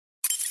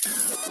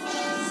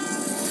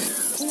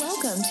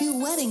Welcome to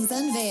Weddings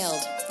Unveiled,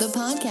 the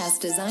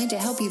podcast designed to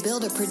help you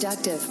build a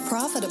productive,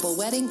 profitable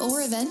wedding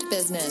or event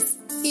business.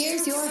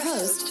 Here's your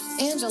host,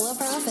 Angela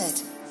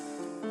Profit.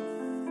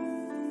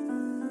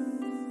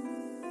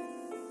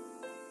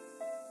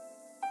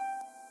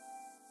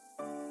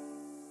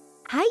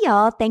 Hi,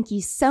 y'all. Thank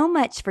you so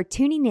much for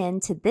tuning in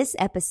to this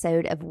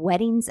episode of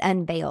Weddings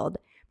Unveiled,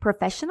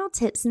 professional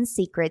tips and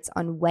secrets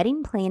on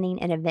wedding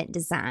planning and event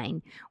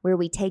design, where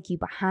we take you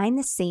behind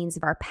the scenes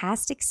of our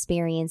past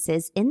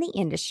experiences in the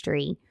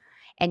industry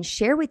and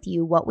share with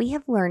you what we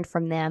have learned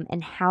from them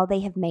and how they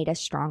have made us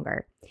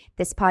stronger.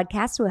 This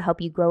podcast will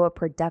help you grow a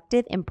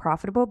productive and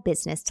profitable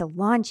business to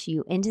launch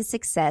you into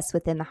success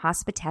within the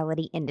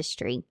hospitality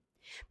industry.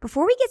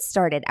 Before we get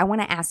started, I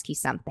want to ask you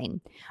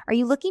something. Are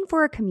you looking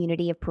for a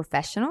community of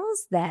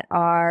professionals that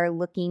are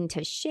looking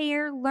to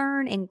share,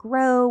 learn, and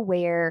grow,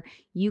 where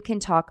you can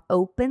talk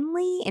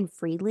openly and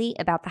freely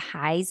about the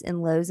highs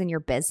and lows in your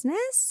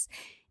business?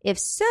 If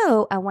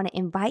so, I want to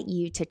invite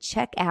you to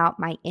check out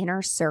my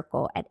inner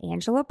circle at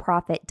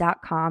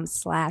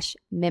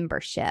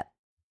angelaprofit.com/membership.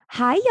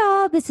 Hi,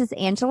 y'all. This is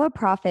Angela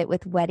Profit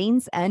with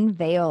Weddings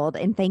Unveiled,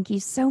 and thank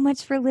you so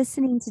much for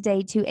listening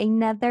today to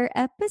another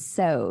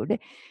episode.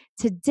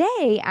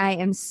 Today, I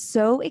am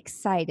so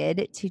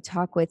excited to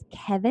talk with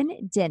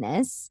Kevin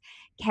Dennis.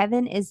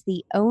 Kevin is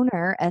the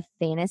owner of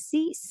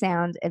Fantasy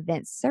Sound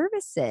Event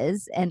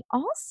Services and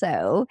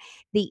also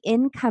the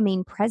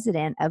incoming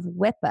president of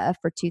WIPA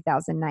for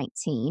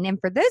 2019. And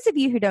for those of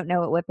you who don't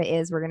know what WIPA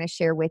is, we're going to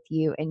share with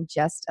you in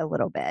just a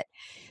little bit.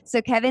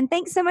 So, Kevin,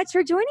 thanks so much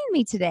for joining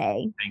me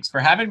today. Thanks for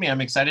having me. I'm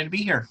excited to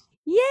be here.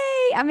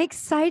 Yay! I'm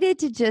excited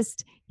to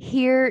just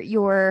hear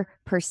your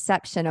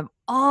perception of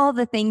all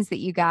the things that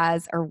you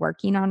guys are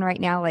working on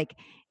right now, like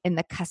in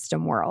the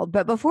custom world.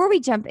 But before we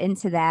jump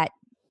into that,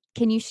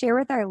 can you share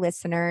with our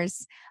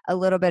listeners a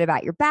little bit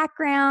about your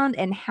background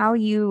and how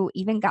you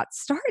even got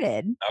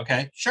started?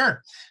 Okay,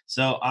 sure.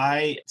 So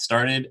I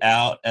started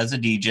out as a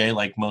DJ,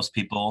 like most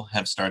people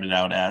have started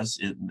out as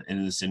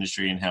in this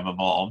industry and have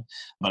evolved.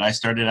 But I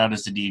started out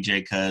as a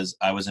DJ because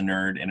I was a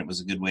nerd and it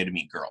was a good way to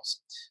meet girls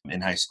in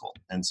high school.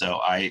 And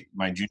so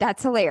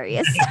That's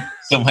hilarious.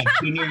 So my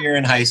junior year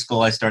in high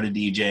school, I started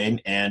DJing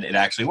and it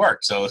actually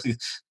worked. So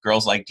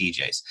girls like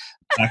DJs,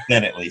 back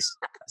then at least.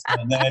 So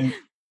then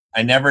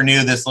I never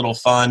knew this little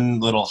fun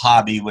little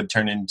hobby would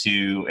turn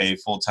into a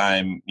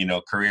full-time,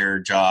 career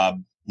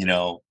job,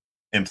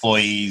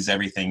 employees,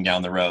 everything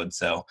down the road.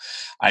 So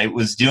I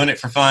was doing it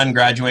for fun,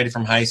 graduated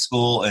from high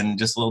school, and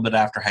just a little bit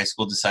after high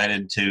school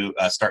decided to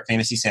start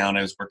Fantasy Sound.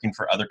 I was working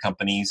for other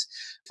companies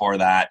for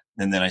that.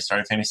 And then I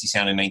started Fantasy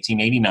Sound in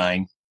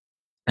 1989.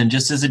 And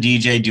just as a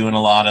DJ, doing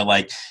a lot of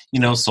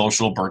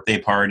social birthday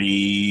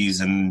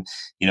parties and,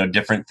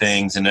 different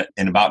things. And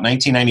in about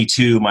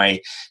 1992, my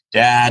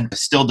dad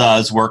still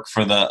does work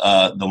for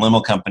the limo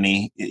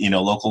company,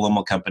 local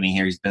limo company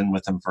here. He's been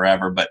with them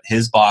forever. But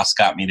his boss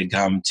got me to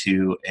come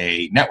to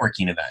a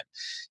networking event.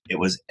 It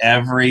was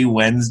every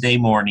Wednesday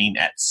morning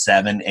at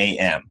 7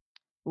 a.m.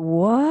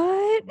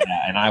 What?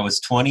 Yeah, and I was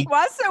 20.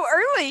 Why so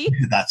early?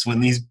 That's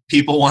when these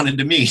people wanted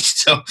to meet.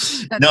 So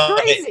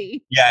That's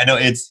crazy. I know,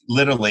 it's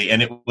literally,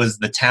 and it was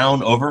the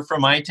town over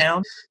from my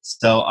town.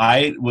 So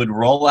I would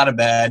roll out of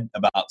bed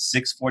about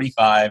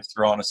 6:45,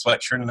 throw on a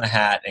sweatshirt and a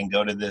hat, and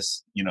go to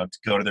this, to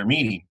go to their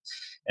meeting.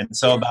 And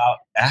so about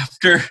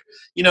after,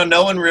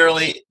 no one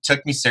really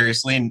took me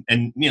seriously,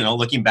 and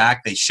looking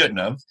back, they shouldn't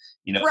have,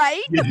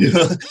 right?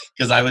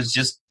 Because I was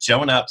just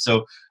showing up.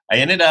 So I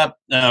ended up,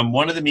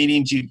 one of the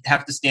meetings, you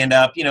have to stand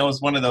up, it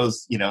was one of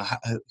those,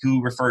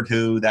 who referred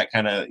who, that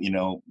kind of,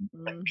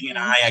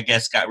 B&I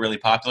guess got really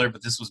popular,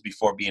 but this was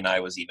before B&I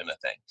was even a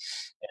thing.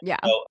 And yeah.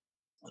 So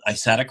I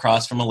sat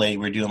across from a lady.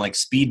 We were doing like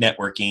speed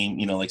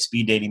networking, like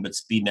speed dating, but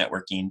speed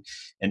networking.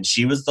 And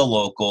she was the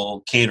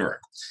local caterer.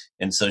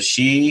 And so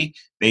she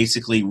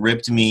basically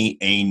ripped me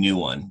a new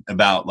one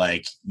about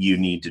you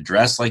need to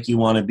dress like you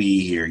want to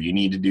be here. You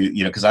need to do,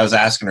 because I was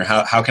asking her,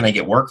 how can I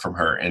get work from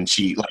her? And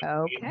she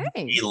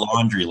gave me a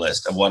laundry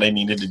list of what I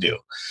needed to do.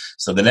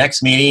 So the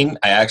next meeting,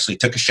 I actually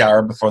took a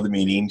shower before the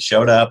meeting,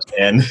 showed up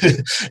and,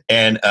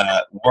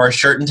 wore a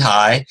shirt and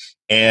tie.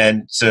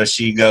 And so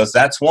she goes,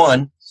 that's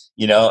one,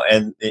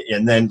 and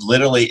then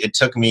literally it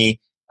took me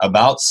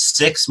about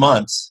 6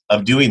 months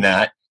of doing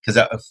that. Because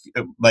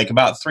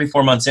about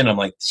 3-4 months in, I'm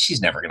like,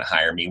 she's never going to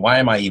hire me. Why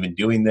am I even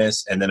doing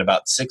this? And then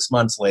about 6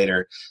 months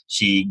later,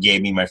 she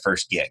gave me my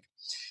first gig.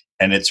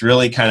 And it's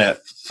really kind of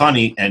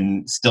funny.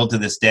 And still to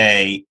this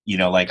day,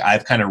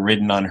 I've kind of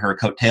ridden on her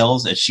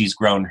coattails as she's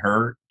grown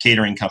her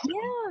catering company.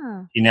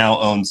 Yeah. She now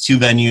owns 2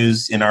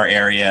 venues in our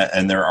area,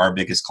 and they're our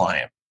biggest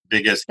client.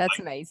 That's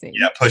amazing.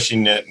 Yeah,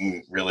 pushing it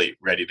and really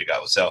ready to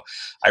go. So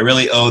I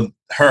really owe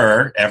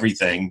her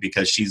everything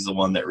because she's the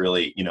one that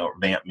really,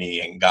 vamped me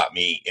and got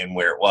me in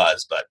where it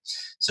was. But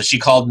so she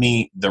called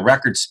me the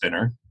record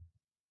spinner.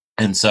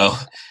 And so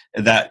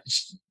that,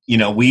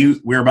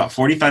 we're about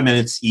 45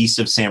 minutes east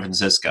of San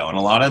Francisco. And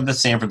a lot of the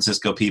San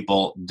Francisco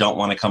people don't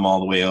want to come all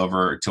the way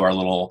over to our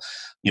little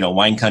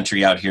wine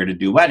country out here to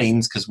do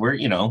weddings because we're,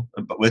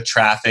 with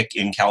traffic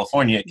in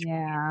California, it can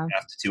Yeah. be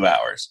 1.5 to 2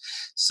 hours.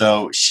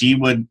 So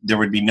there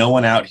would be no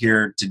one out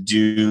here to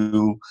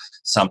do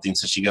something.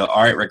 So she'd go,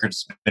 all right, record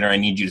spinner, I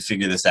need you to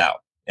figure this out.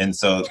 And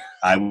so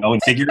I would go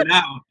and figure it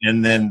out.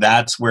 And then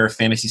that's where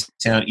Fantasy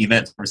Sound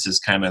Event Services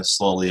kind of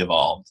slowly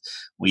evolved.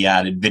 We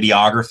added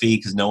videography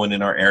because no one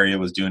in our area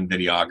was doing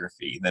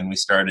videography. Then we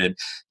started,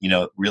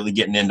 really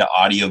getting into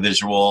audio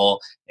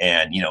visual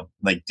and,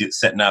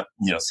 setting up,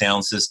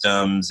 sound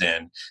systems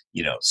and,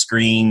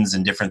 screens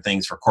and different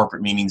things for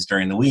corporate meetings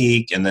during the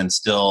week. And then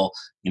still,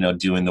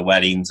 doing the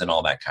weddings and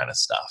all that kind of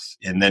stuff.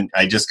 And then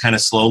I just kind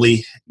of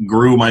slowly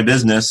grew my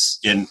business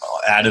and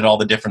added all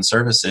the different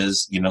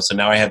services, so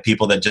now I have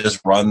people that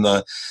just run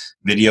the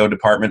video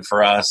department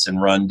for us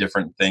and run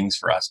different things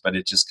for us, but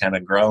it just kind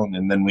of grown.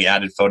 And then we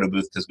added photo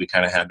booth because we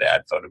kind of had to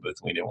add photo booth.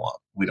 We don't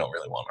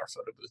really want our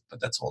photo booth,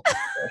 but that's a whole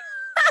different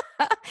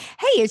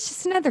Hey, it's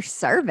just another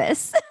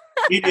service.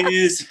 It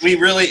is.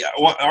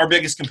 Our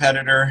biggest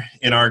competitor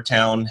in our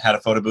town had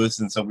a photo booth,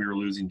 and so we were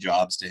losing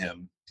jobs to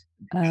him.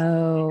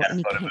 Oh, Had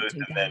a photo booth,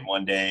 and then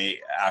one day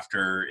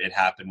after it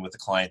happened with a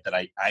client that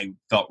I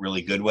felt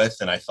really good with,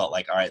 and I felt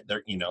like, all right,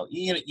 they're, you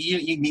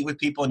meet with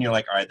people and you're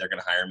like, all right, they're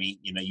going to hire me.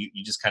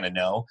 You just kind of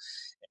know.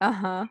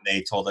 Uh-huh.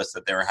 They told us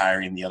that they were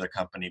hiring the other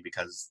company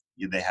because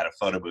they had a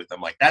photo booth.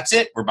 I'm like, that's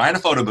it. We're buying a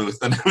photo booth.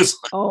 And it was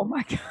like, oh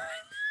my God.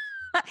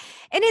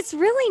 And it's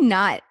really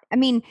not, I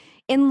mean,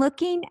 in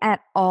looking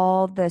at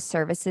all the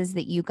services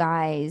that you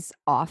guys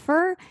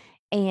offer,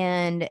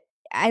 and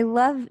I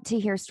love to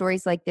hear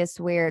stories like this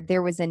where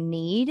there was a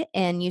need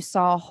and you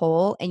saw a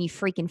hole and you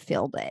freaking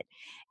filled it,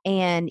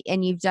 and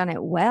you've done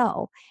it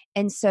well.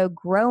 And so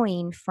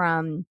growing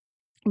from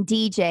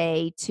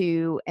DJ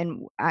to,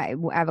 and I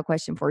have a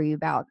question for you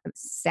about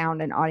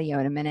sound and audio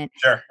in a minute.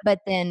 sure.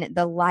 But then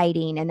the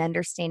lighting and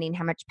understanding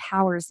how much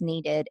power is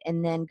needed,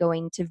 and then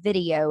going to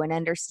video and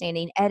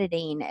understanding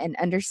editing and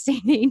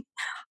understanding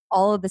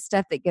all of the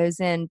stuff that goes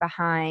in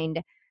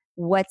behind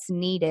what's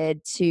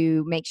needed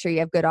to make sure you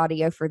have good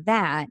audio for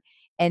that.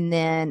 And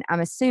then I'm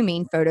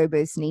assuming photo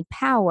booths need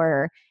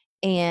power.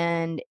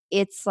 And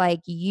it's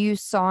like you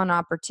saw an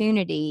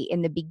opportunity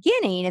in the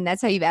beginning, and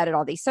that's how you've added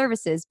all these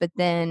services. But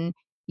then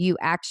you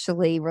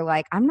actually were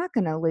like, I'm not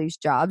going to lose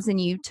jobs.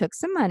 And you took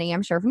some money,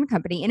 I'm sure, from the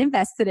company and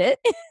invested it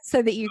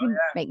so that you can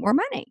make more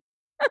money.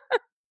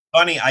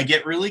 Funny, I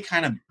get really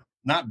kind of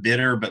not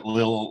bitter, but a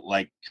little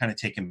like kind of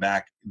taken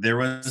back. There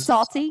was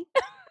Salty,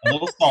 a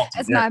little salty.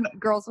 as my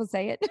girls would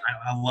say it.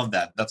 I love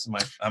that. That's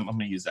I'm going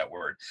to use that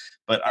word.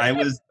 But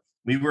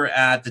we were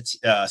at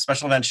the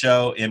special event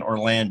show in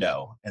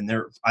Orlando, and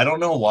I don't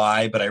know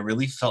why, but I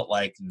really felt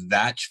like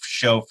that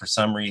show for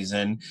some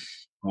reason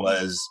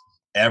was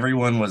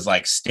everyone was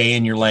like, stay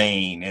in your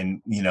lane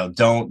and,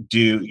 don't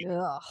do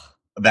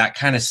that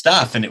kind of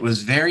stuff. And it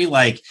was very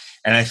like,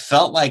 and I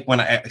felt like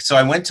so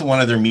I went to one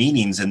of their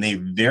meetings and they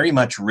very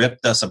much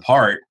ripped us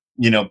apart,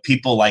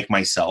 people like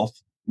myself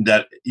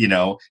that,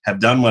 have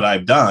done what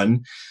I've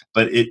done,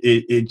 but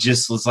it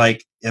just was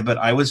like, yeah, but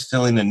I was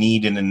feeling a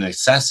need and a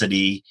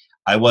necessity.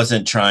 I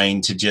wasn't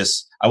trying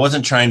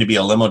to be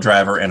a limo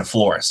driver and a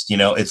florist.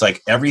 It's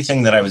like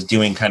everything that I was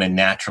doing kind of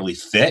naturally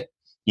fit,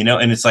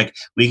 and it's like,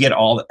 we get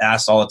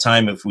asked all the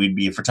time if we'd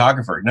be a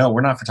photographer. No,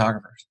 we're not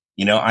photographers.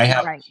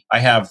 I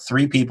have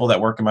 3 people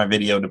that work in my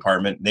video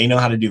department. They know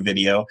how to do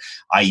video.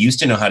 I used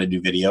to know how to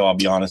do video. I'll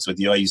be honest with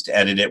you. I used to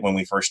edit it when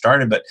we first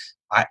started, but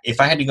if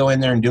I had to go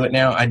in there and do it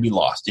now, I'd be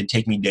lost. It'd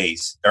take me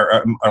days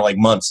or like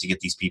months to get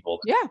these people.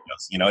 Yeah.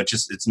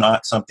 It's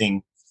not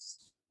something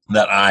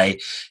that I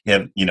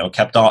have,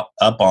 kept up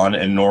on,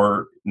 and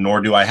nor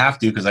do I have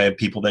to, because I have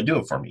people that do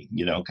it for me,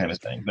 kind of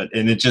thing.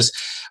 And it just,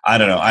 I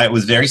don't know. I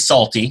was very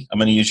salty. I'm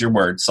going to use your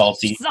word,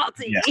 salty.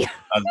 Salty. Yeah.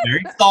 I was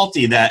very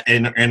salty that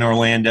in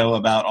Orlando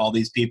about all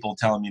these people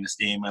telling me to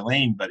stay in my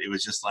lane. But it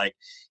was just like,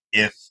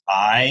 if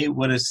I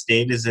would have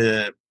stayed as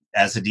a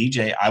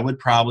DJ, I would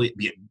probably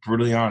be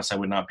brutally honest. I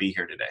would not be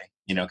here today,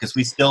 because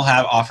we still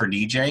have offer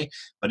DJ,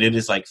 but it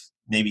is like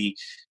maybe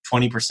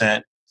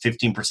 20%.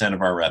 15%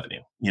 of our revenue.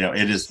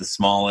 It is the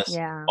smallest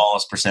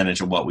percentage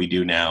of what we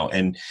do now.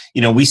 And,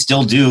 we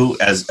still do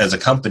as a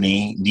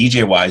company,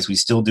 DJ wise, we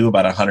still do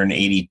about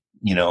 180,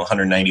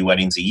 190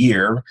 weddings a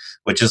year,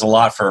 which is a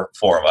lot for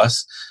 4 of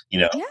us,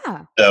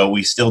 Yeah. So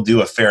we still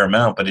do a fair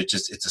amount, but it's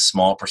a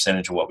small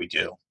percentage of what we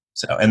do.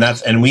 So,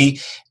 and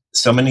we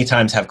so many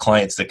times have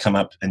clients that come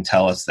up and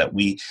tell us that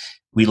we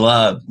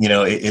love,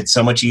 it's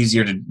so much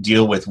easier to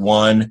deal with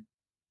one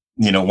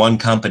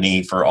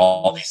company for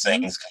all these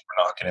things because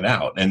we're knocking it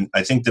out. And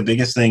I think the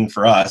biggest thing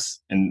for us,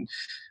 and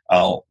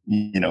I'll,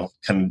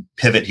 can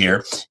pivot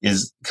here,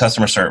 is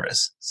customer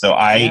service. So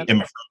I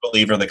am a firm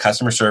believer that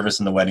customer service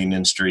in the wedding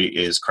industry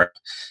is crap.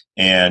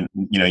 And,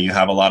 you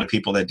have a lot of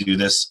people that do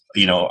this,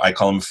 I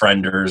call them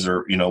frienders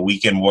or,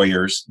 weekend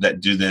warriors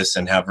that do this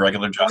and have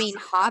regular jobs. I mean,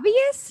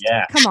 hobbyists?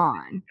 Yeah. Come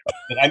on.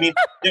 I mean,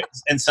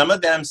 and some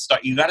of them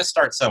you got to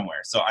start somewhere.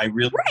 So I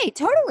really, right.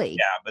 Totally.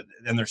 Yeah. But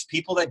then there's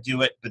people that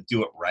do it, but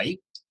do it right.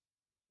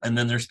 And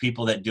then there's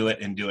people that do it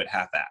and do it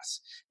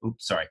half-ass.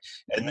 Oops, sorry.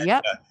 And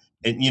then,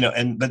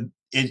 and but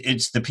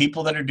it's the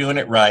people that are doing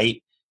it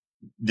right.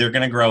 They're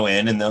going to grow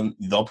in, and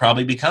they'll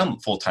probably become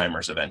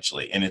full-timers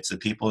eventually. And it's the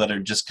people that are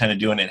just kind of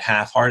doing it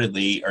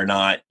half-heartedly are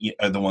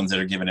the ones that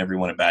are giving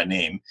everyone a bad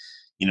name.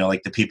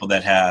 Like the people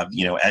that have,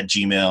 at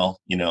Gmail,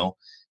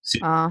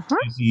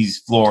 Susie's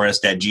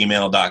florist at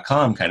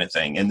gmail.com kind of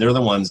thing. And they're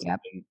the ones, Yep.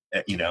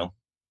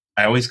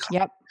 I always,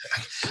 Yep.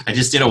 I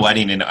just did a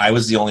wedding, and I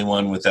was the only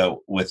one with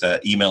a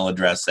email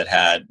address that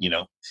had,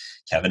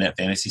 Kevin at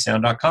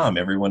fantasysound.com.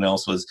 Everyone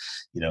else was,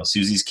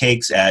 Susie's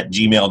cakes at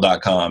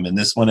gmail.com, and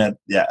this one at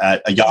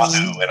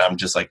Yahoo. And I'm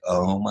just like,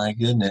 oh my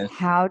goodness.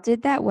 How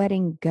did that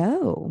wedding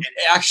go?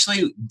 It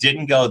actually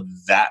didn't go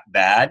that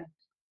bad.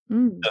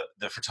 Mm.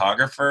 The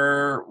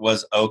photographer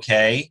was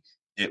okay.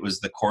 It was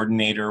the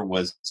coordinator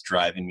was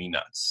driving me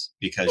nuts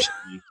because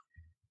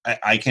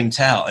I can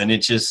tell. And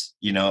it just,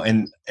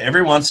 and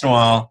every once in a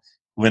while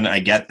when I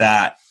get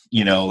that,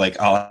 like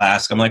I'll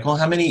ask, I'm like, well,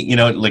 how many,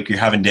 like you're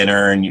having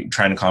dinner and you're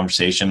trying to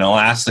conversation. I'll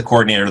ask the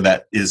coordinator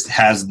that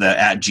has the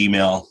at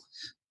Gmail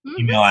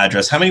email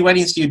address, how many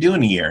weddings do you do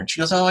in a year? And she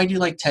goes, oh, I do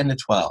like 10 to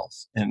 12.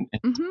 And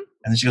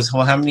then she goes,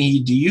 well, how many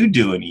do you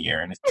do in a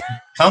year? And it's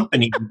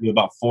company do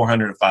about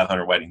 400 to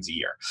 500 weddings a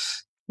year.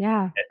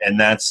 Yeah. And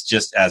that's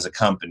just as a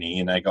company.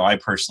 And I go, I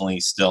personally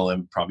still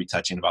am probably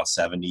touching about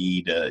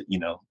 70 to,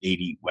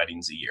 80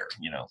 weddings a year,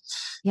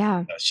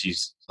 Yeah.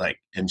 She's like,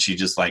 and she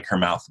just like her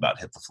mouth about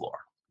hit the floor,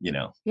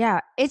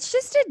 Yeah. It's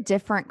just a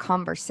different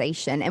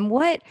conversation. And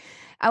what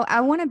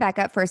I want to back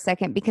up for a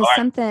second because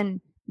something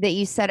that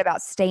you said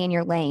about stay in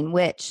your lane,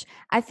 which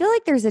I feel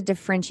like there's a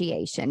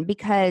differentiation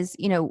because,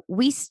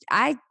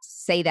 I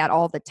say that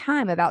all the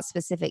time about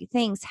specific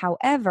things.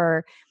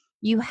 However,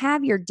 you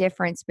have your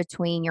difference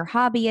between your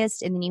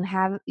hobbyist and then you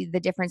have the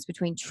difference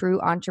between true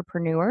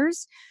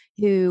entrepreneurs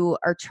who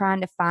are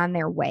trying to find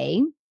their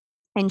way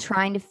and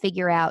trying to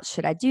figure out,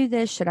 should I do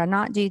this? Should I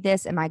not do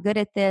this? Am I good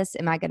at this?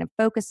 Am I going to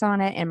focus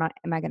on it? Am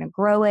I going to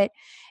grow it?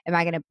 Am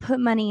I going to put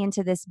money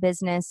into this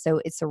business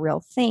so it's a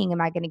real thing? Am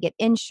I going to get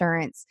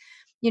insurance?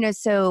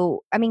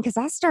 So, because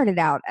I started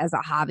out as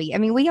a hobby.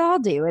 We all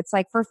do. It's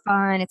like for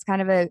fun. It's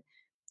kind of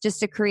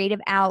just a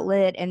creative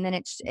outlet. And then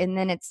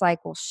it's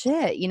like, well,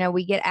 shit,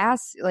 we get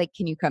asked like,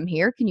 can you come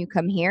here? Can you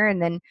come here? And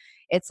then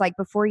it's like,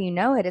 before you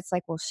know it, it's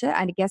like, well, shit,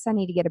 I guess I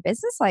need to get a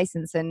business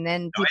license. And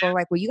then people are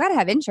like, well, you got to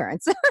have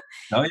insurance.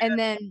 And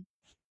then,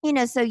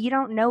 so you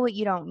don't know what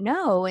you don't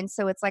know. And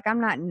so it's like,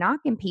 I'm not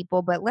knocking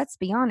people, but let's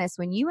be honest,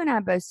 when you and I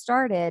both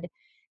started,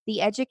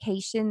 the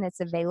education that's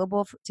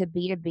available to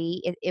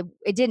B2B,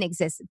 it didn't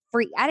exist.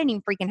 I didn't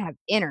even freaking have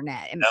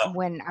internet. And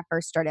when I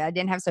first started, I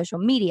didn't have social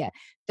media.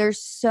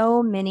 There's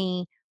so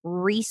many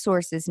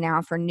resources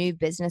now for new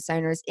business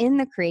owners in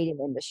the creative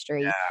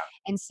industry. Yeah.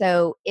 And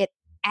so it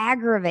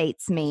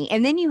aggravates me.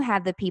 And then you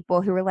have the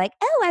people who are like,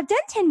 oh, I've done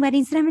 10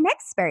 weddings and I'm an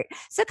expert.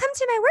 So come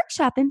to my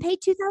workshop and pay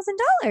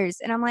 $2,000.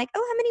 And I'm like,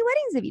 oh, how many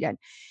weddings have you done?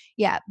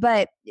 Yeah.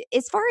 But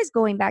as far as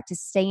going back to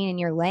staying in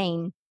your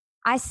lane,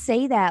 I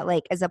say that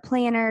like as a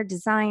planner,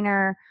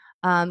 designer,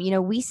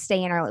 we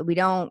stay in we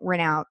don't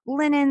rent out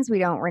linens. We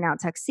don't rent out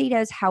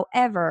tuxedos.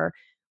 However,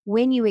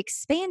 when you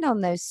expand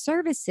on those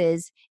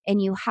services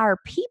and you hire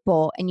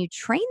people and you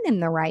train them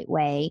the right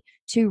way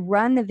to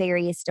run the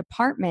various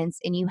departments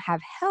and you have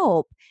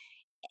help,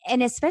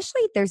 and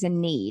especially if there's a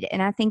need,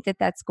 and I think that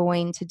that's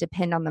going to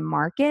depend on the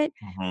market.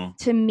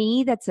 To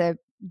me, that's a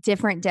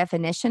different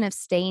definition of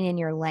staying in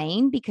your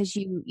lane because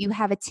you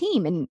have a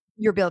team and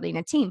you're building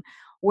a team.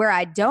 Where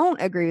I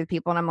don't agree with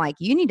people, and I'm like,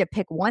 you need to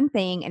pick one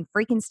thing and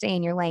freaking stay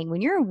in your lane.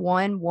 When you're a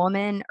one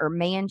woman or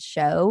man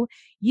show,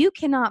 you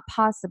cannot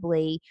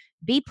possibly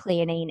be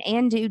planning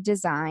and do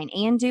design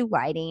and do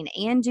lighting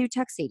and do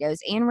tuxedos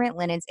and rent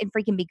linens and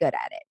freaking be good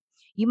at it.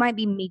 You might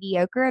be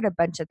mediocre at a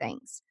bunch of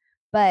things,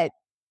 but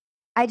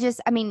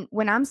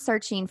when I'm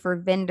searching for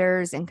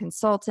vendors and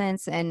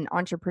consultants and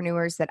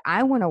entrepreneurs that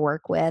I want to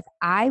work with,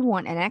 I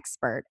want an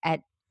expert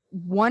at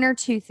one or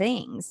two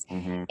things.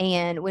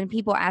 And when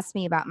people ask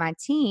me about my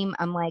team,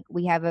 I'm like,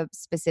 we have a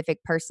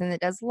specific person that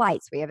does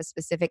lights. We have a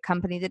specific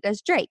company that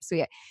does drapes.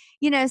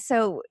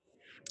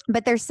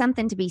 But there's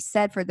something to be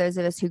said for those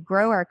of us who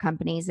grow our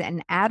companies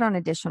and add on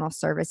additional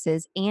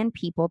services and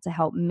people to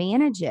help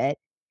manage it.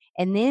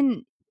 And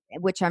then,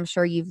 which I'm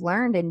sure you've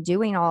learned in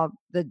doing all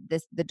the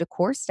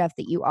decor stuff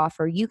that you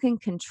offer, you can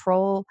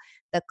control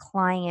the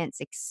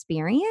client's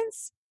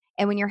experience.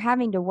 And when you're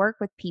having to work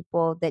with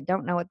people that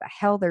don't know what the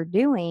hell they're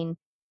doing,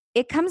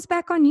 it comes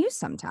back on you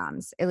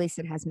sometimes. At least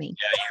it has me.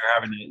 Yeah, you're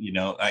having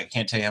to, I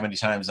can't tell you how many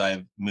times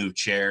I've moved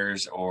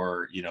chairs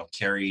or,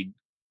 carried,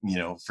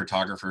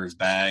 photographers'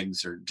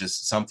 bags or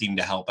just something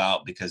to help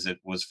out because it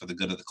was for the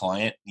good of the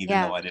client, even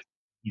though I didn't,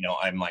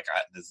 I'm like,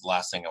 this is the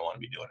last thing I want to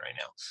be doing right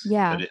now.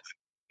 Yeah. But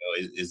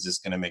is this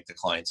going to make the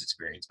client's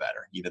experience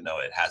better, even though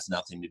it has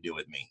nothing to do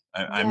with me?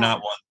 I'm not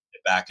one to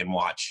sit back and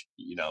watch,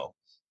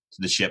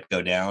 the ship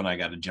go down. I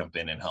got to jump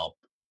in and help.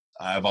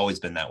 I've always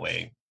been that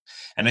way.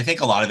 And I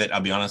think a lot of it,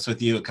 I'll be honest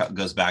with you, it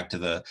goes back to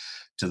the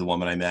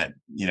woman I met,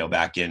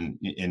 back in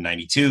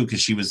 92,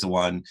 because she was the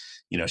one,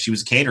 she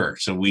was a caterer.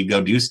 So we'd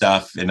go do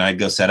stuff and I'd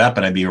go set up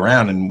and I'd be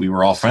around and we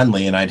were all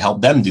friendly and I'd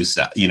help them do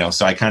stuff,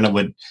 so I kind of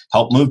would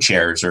help move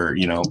chairs or,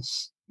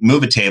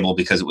 move a table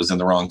because it was in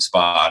the wrong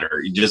spot,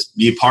 or just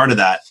be a part of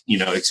that,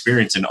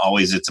 experience. And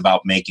always it's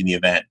about making the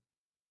event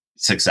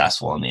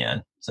successful in the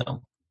end.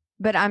 So,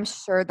 but I'm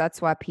sure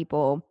that's why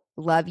people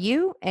love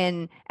you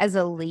and as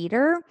a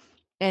leader.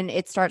 And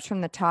it starts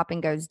from the top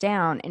and goes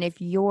down. And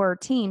if your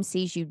team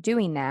sees you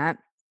doing that,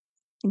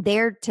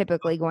 they're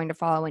typically going to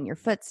follow in your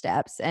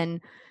footsteps.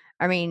 And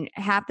I mean,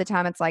 half the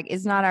time it's like,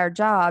 it's not our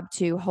job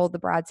to hold the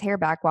bride's hair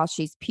back while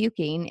she's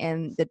puking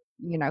in the,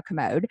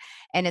 commode.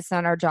 And it's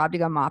not our job to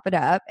go mop it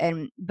up.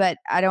 But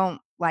I don't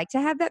like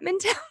to have that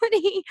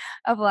mentality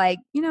of like,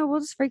 we'll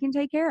just freaking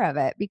take care of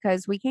it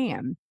because we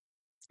can.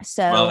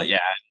 So, well, yeah,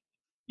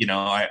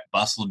 I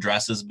bustled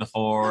dresses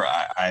before.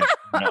 I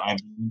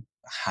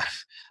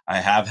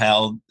have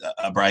held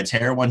a bride's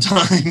hair one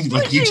time.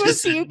 Like she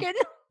was puking.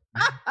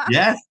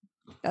 Yeah.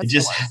 That's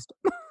just, the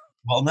worst.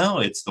 Well, no,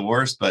 it's the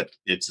worst, but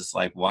it's just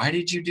like, why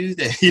did you do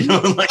that?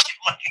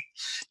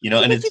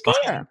 And it's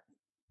fun.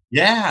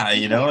 Yeah.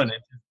 And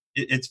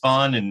it's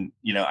fun. And,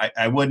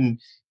 I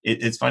wouldn't,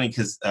 it's funny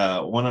because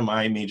one of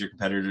my major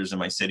competitors in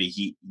my city,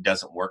 he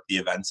doesn't work the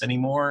events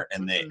anymore.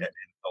 And a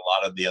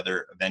lot of the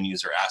other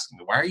venues are asking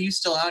me, why are you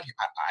still out here?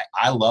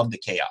 I love the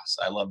chaos.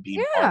 I love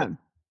being part of it.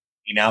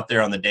 Being out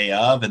there on the day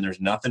of, and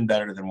there's nothing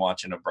better than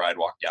watching a bride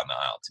walk down the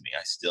aisle. To me,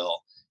 I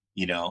still,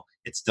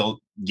 it still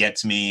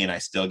gets me and I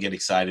still get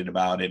excited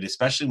about it,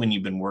 especially when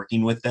you've been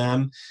working with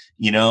them,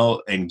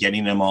 and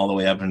getting them all the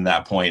way up to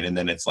that point. And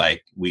then it's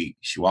like,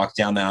 she walks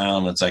down the aisle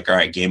and it's like, all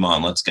right, game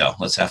on, let's go.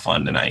 Let's have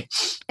fun tonight.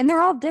 And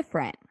they're all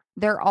different.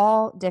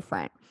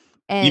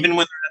 And even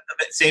when they're at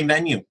the same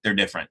venue, they're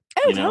different.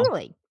 Oh,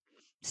 totally.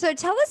 So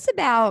tell us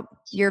about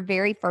your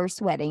very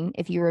first wedding,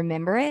 if you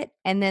remember it,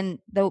 and then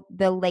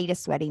the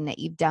latest wedding that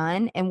you've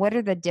done, and what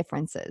are the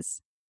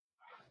differences?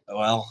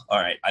 Well, all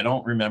right. I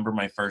don't remember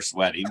my first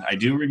wedding. I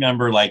do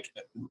remember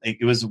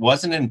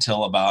wasn't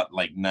until about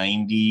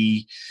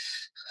 90,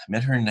 I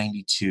met her in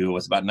 92. It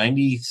was about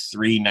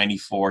 93,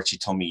 94. She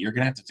told me, you're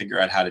going to have to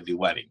figure out how to do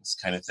weddings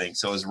kind of thing.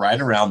 So it was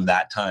right around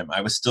that time. I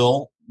was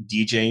still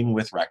DJing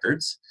with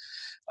records.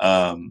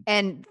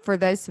 And for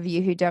those of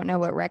you who don't know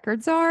what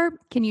records are,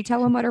 can you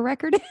tell them what a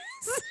record is?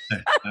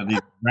 These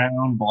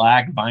brown,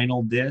 black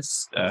vinyl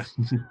discs.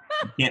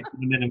 You can't put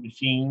them in a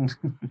machine.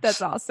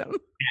 That's awesome.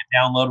 Can't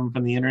download them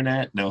from the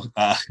internet. No,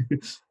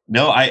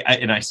 no.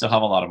 I still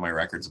have a lot of my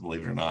records,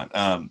 believe it or not.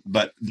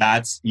 But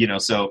that's,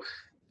 so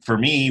for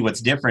me, what's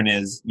different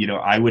is,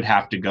 I would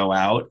have to go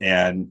out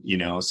and,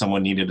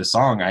 someone needed a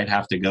song. I'd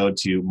have to go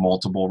to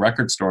multiple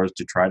record stores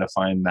to try to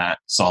find that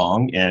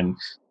song. And,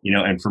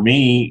 and for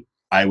me,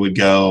 I would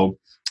go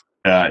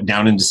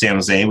down into San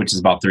Jose, which is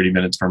about 30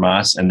 minutes from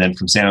us. And then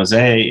from San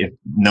Jose, if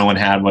no one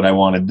had what I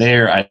wanted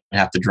there, I'd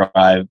have to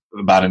drive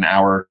about an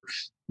hour,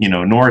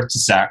 north to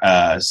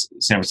San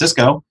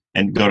Francisco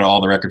and go to all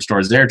the record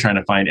stores there trying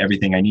to find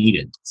everything I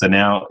needed. So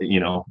now,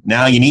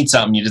 now you need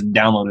something, you just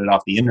download it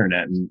off the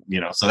internet. And,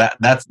 so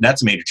that's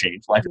a major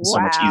change. Life is so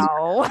much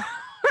easier.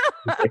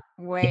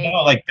 Wait.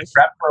 The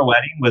prep for a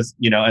wedding was,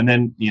 and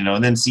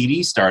then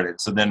CD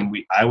started. So then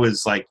I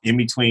was in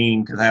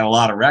between because I had a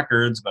lot of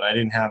records, but I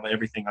didn't have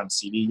everything on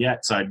CD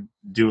yet. So I'd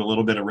do a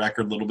little bit of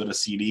record, a little bit of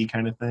CD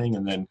kind of thing.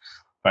 And then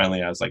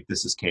finally I was like,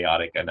 this is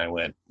chaotic. And I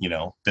went,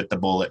 bit the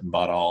bullet and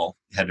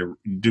had to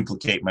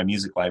duplicate my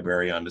music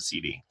library onto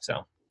CD.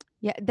 So.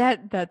 Yeah,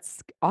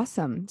 that's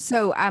awesome.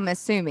 So I'm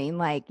assuming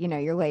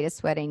your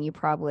latest wedding, you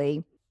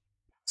probably.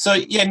 So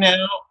yeah,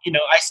 now,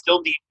 I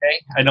still DJ.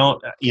 I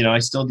don't, I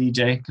still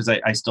DJ because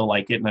I still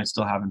like it and I'm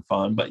still having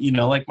fun. But,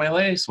 my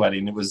latest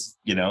wedding, it was,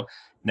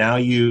 now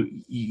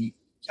I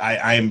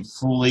am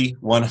fully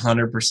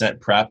 100%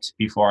 prepped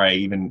before I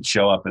even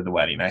show up at the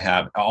wedding. I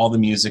have all the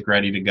music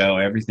ready to go.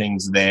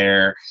 Everything's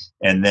there.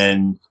 And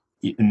then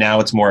now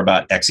it's more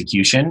about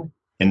execution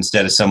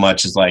instead of so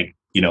much as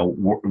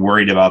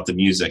worried about the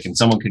music. And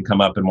someone could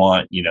come up and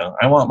want,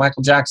 I want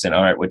Michael Jackson.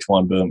 All right, which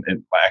one? Boom.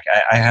 And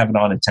I have it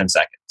on in 10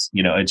 seconds.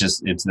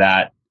 It's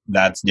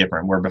that's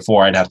different. Where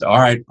before I'd have to, all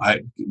right, I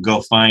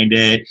go find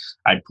it.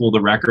 I'd pull the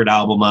record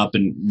album up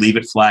and leave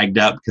it flagged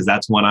up because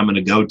that's one I'm going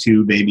to go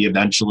to maybe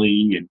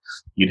eventually. And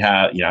you'd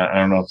have, I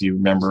don't know if you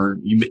remember,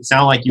 you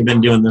sound like you've been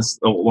doing this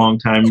a long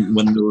time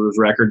when there was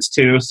records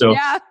too. So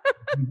yeah.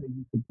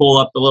 You pull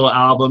up the little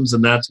albums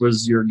and that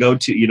was your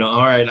go-to,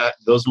 all right,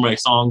 those are my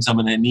songs I'm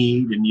going to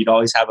need. And you'd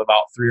always have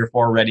about 3 or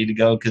 4 ready to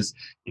go. Cause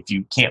if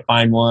you can't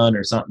find one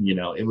or something,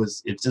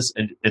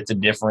 it's a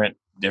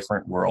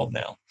different world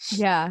now.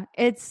 Yeah.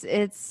 It's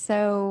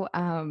so,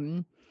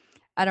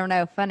 I don't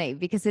know, funny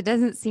because it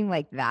doesn't seem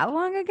like that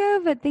long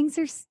ago, but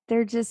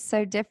they're just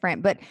so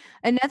different. But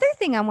another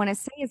thing I want to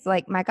say is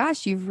my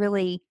gosh,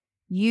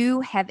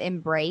 you have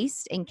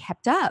embraced and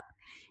kept up.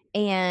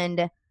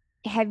 And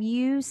have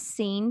you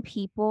seen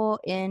people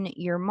in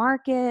your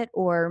market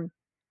or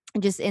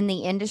just in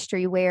the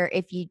industry where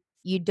if you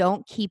you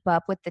don't keep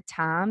up with the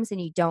times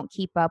and you don't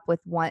keep up with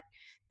what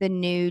the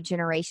new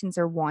generations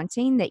are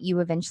wanting, that you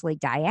eventually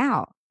die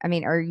out. I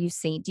mean,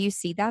 do you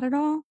see that at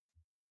all?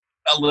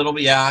 A little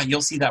bit, yeah.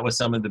 You'll see that with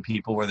some of the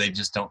people where they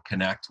just don't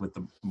connect with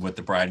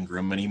the bride and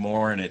groom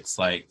anymore, and it's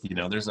like,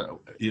 there's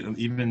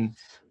even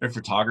a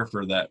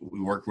photographer that we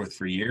worked with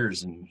for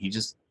years, and he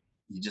just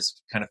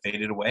kind of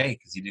faded away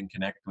because he didn't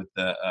connect with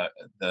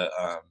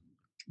the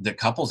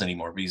couples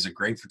anymore. But he's a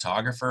great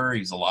photographer.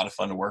 He's a lot of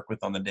fun to work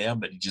with on the day,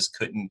 but he just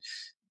couldn't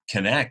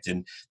connect.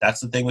 And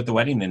that's the thing with the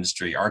wedding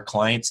industry. Our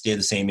clients stay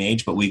the same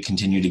age, but we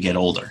continue to get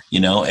older,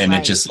 and Right.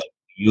 it just, like,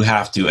 you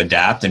have to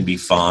adapt and be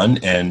fun.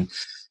 And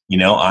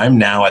I'm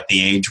now at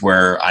the age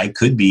where I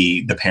could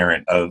be the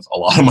parent of a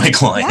lot of my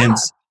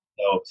clients.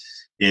 So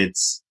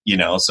it's,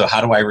 so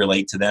how do I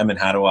relate to them, and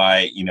how do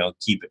I,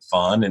 keep it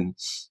fun? And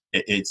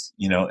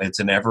it's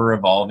an ever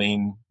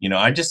evolving,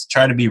 I just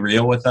try to be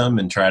real with them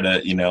and try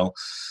to,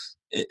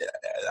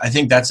 I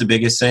think that's the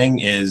biggest thing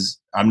is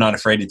I'm not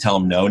afraid to tell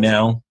them no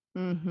now.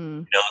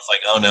 Mm-hmm. It's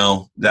like, oh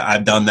no,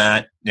 I've done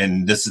that,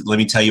 and let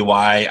me tell you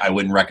why I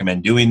wouldn't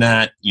recommend doing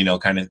that,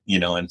 kind of,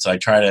 and so I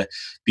try to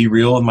be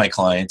real with my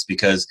clients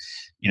because,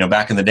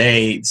 back in the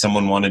day,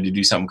 someone wanted to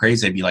do something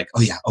crazy, they'd be like,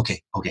 oh yeah,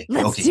 okay.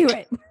 Let's do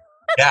it.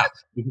 Yeah,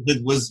 because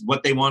it was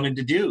what they wanted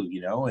to do,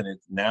 and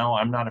now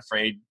I'm not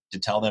afraid to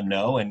tell them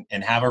no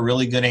and have a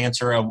really good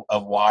answer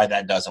of why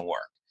that doesn't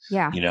work.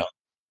 Yeah.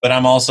 But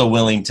I'm also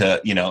willing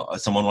to,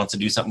 if someone wants to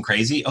do something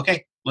crazy,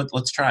 okay,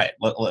 let's try it.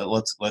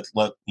 Let's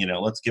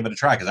give it a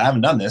try, because I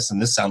haven't done this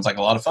and this sounds like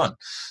a lot of fun.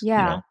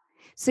 Yeah.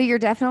 So you're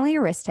definitely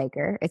a risk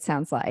taker, it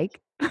sounds like.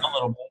 A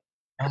little bit.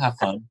 I'll have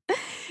fun.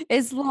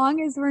 As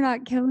long as we're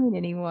not killing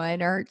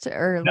anyone or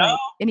No, like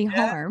any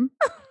yeah. harm.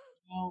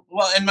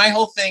 Well, and my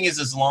whole thing is,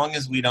 as long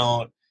as we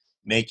don't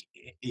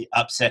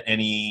upset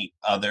any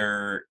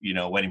other,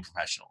 wedding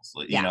professionals,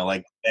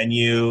 like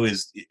venue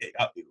is,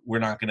 we're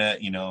not gonna,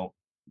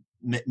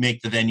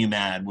 make the venue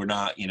mad. We're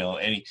not,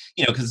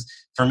 because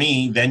for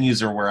me,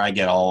 venues are where I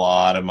get a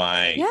lot of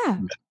my,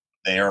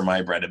 they are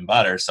my bread and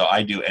butter. So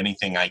I do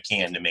anything I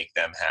can to make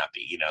them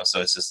happy, so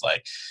it's just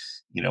like,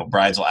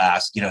 brides will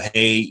ask,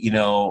 hey,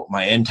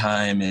 my end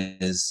time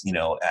is,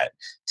 at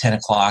 10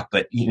 o'clock,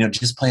 but,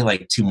 just play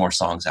like 2 more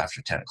songs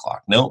after 10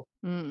 o'clock. Nope.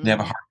 They have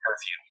a hard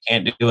curfew.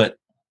 Can't do it.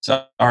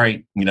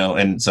 Sorry.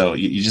 And so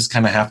you just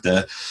kind of have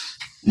to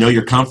know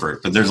your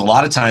comfort. But there's a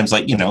lot of times,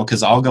 like,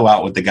 because I'll go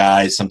out with the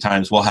guys.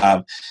 Sometimes we'll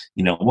have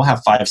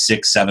 5,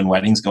 6, 7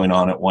 weddings going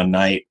on at one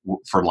night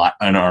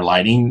in our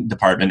lighting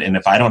department. And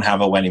if I don't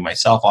have a wedding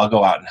myself, I'll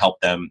go out and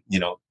help them,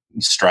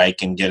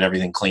 strike and get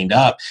everything cleaned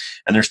up.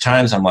 And there's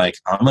times I'm like,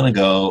 I'm going to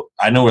go,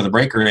 I know where the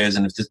breaker is.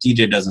 And if this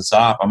DJ doesn't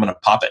stop, I'm going to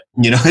pop it.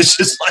 It's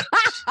just like,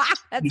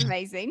 that's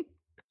amazing.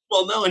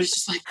 Well, no, and it's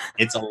just like,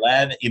 it's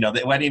 11,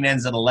 the wedding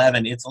ends at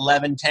 11. It's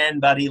 11:10,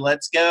 buddy.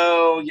 Let's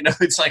go.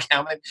 It's like,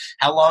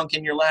 how long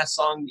can your last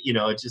song,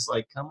 it's just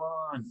like, come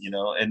on,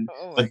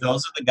 but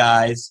those are the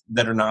guys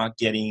that are not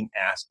getting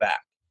asked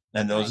back.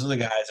 And those are the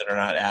guys that are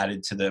not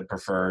added to the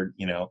preferred,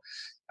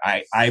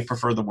 I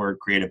prefer the word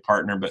creative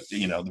partner, but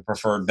the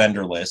preferred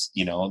vendor list,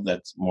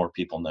 that's more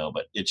people know,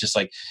 but it's just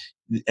like,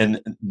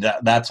 and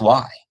that's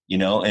why,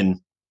 and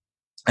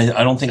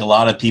I don't think a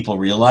lot of people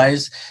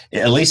realize,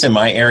 at least in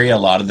my area, a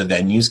lot of the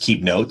venues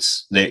keep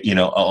notes that,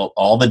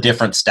 all the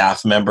different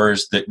staff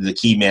members, the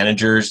key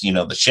managers,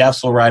 the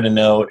chefs will write a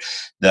note,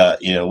 the,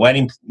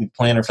 wedding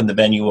planner from the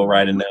venue will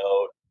write a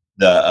note.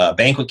 The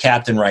banquet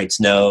captain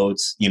writes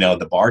notes,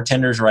 the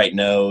bartenders write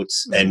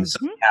notes. And so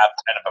you have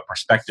kind of a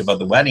perspective of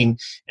the wedding.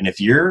 And if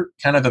you're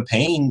kind of a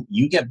pain,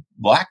 you get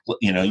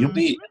you'll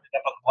be on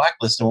the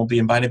blacklist and won't be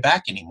invited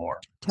back anymore.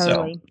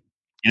 Totally.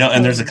 So,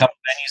 and there's a couple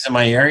venues in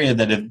my area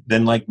that have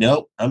been like,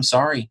 nope, I'm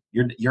sorry,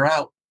 you're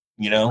out,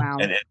 Wow.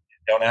 and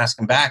don't ask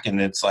them back. And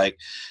it's like,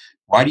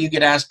 why do you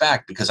get asked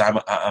back? Because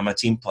I'm a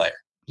team player.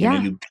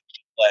 You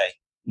play.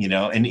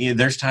 And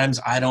there's times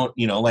I don't,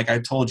 like I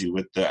told you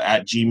with the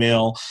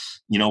 @Gmail,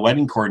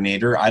 wedding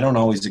coordinator, I don't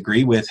always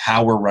agree with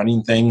how we're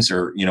running things,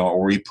 or, are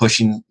we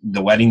pushing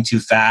the wedding too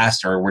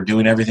fast, or we're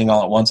doing everything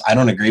all at once. I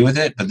don't agree with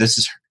it, but this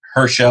is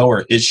her show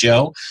or his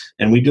show,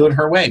 and we do it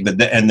her way.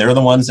 And they're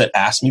the ones that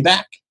ask me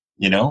back,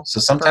 so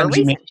sometimes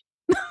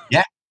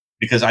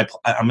because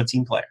I'm a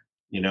team player,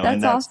 that's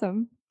and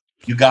awesome.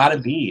 You gotta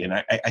be. And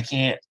I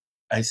can't,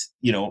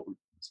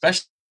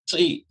 especially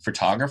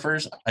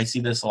photographers, I see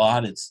this a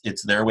lot.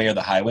 It's their way or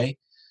the highway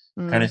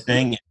kind of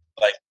thing.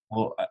 Like,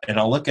 well, and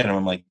I'll look at them,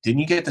 I'm like, didn't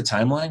you get the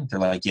timeline? They're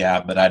like,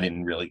 yeah, but I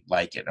didn't really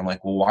like it. I'm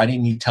like, well, why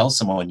didn't you tell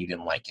someone you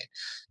didn't like it?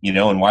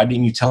 And why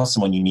didn't you tell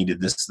someone you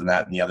needed this and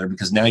that and the other?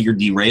 Because now you're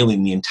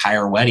derailing the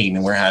entire wedding,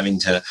 and we're having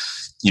to,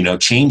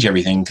 change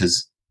everything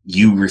because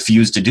you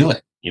refuse to do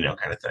it,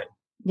 kind of thing.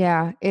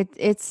 Yeah,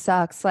 it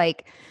sucks.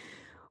 Like,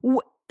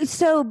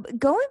 so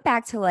going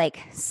back to like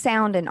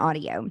sound and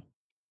audio,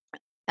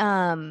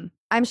 I'm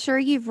sure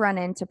you've run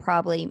into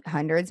probably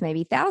hundreds,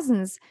 maybe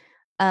thousands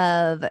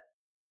of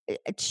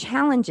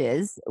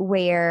challenges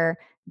where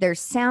there's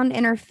sound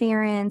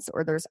interference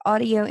or there's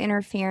audio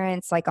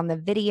interference, like on the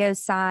video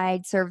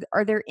side. So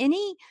are there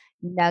any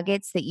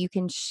nuggets that you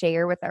can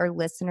share with our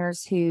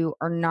listeners who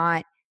are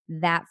not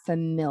that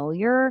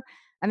familiar?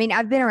 I mean,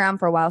 I've been around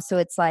for a while, so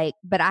it's like,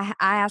 but I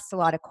asked a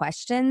lot of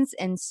questions.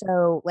 And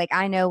so, like,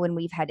 I know when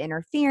we've had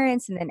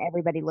interference and then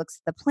everybody looks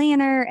at the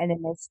planner and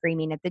then they're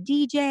screaming at the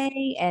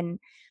DJ. And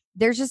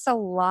there's just a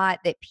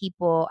lot that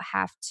people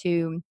have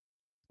to,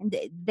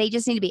 they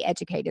just need to be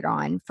educated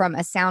on from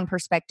a sound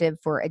perspective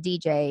for a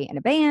DJ and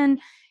a band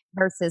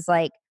versus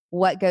like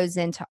what goes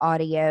into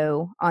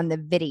audio on the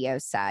video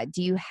side.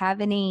 Do you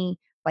have any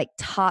like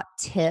top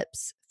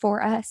tips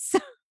for us?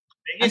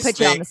 I put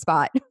you on the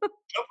spot.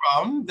 No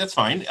problem. That's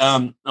fine.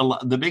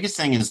 The biggest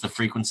thing is the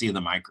frequency of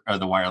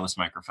the wireless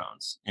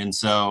microphones. And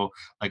so,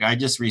 like, I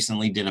just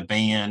recently did a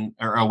band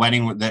or a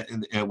wedding that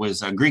it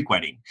was a Greek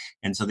wedding,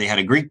 and so they had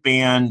a Greek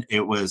band.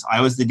 I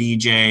was the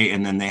DJ,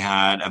 and then they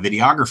had a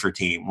videographer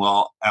team.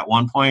 Well, at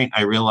one point,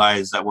 I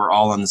realized that we're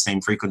all on the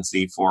same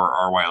frequency for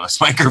our wireless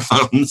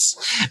microphones,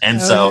 and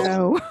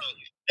no.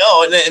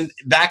 And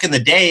back in the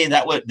day,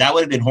 that would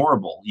have been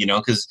horrible,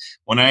 because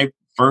when I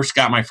first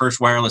got my first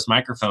wireless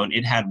microphone,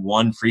 it had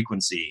one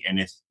frequency. And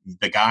if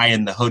the guy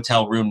in the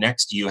hotel room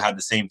next to you had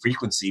the same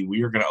frequency,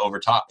 we were going to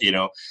overtop,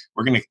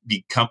 we're going to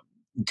be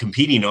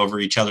competing over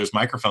each other's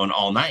microphone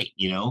all night,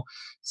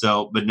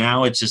 So, but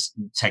now it's just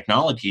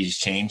technology has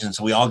changed. And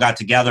so we all got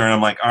together and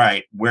I'm like, all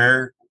right,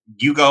 where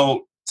you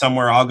go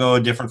somewhere, I'll go a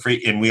different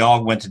and we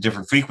all went to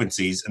different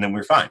frequencies and then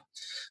we're fine.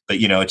 But,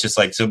 it's just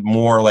like, so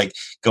more like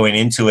going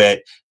into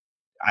it,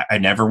 I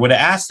never would have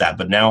asked that,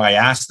 but now I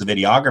ask the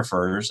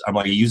videographers, I'm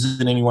like, are you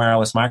using any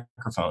wireless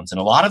microphones? And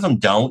a lot of them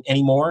don't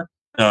anymore.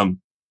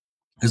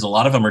 Because a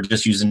lot of them are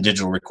just using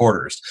digital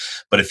recorders,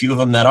 but a few of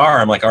them that are,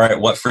 I'm like, all right,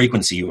 what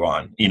frequency are you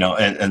on?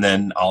 And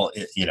then I'll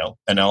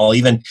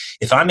even,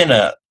 if I'm in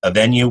a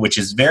venue, which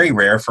is very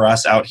rare for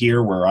us out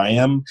here where I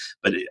am,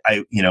 but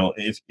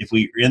if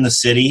we're in the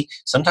city,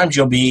 sometimes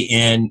you'll be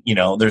in,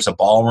 there's a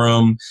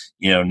ballroom,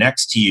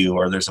 next to you,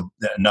 or there's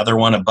another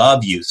one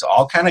above you. So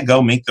I'll kind of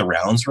go make the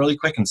rounds really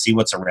quick and see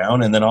what's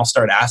around. And then I'll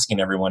start asking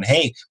everyone,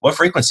 hey, what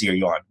frequency are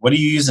you on? What are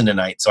you using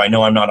tonight? So I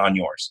know I'm not on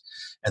yours.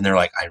 And they're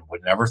like, I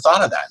would never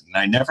thought of that. And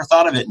I never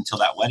thought of it until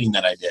that wedding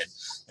that I did.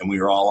 And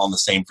we were all on the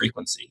same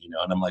frequency,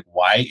 and I'm like,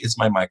 why is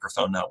my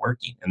microphone not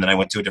working? And then I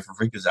went to a different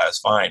frequency. I was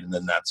fine. And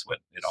then that's what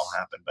it all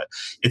happened. But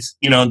it's,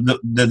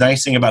 the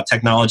nice thing about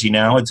technology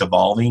now, it's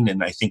evolving.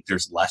 And I think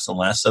there's less and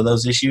less of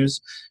those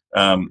issues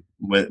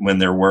when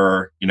there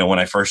were, when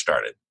I first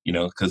started,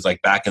 because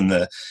like back in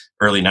the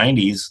early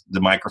 90s,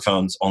 the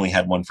microphones only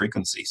had one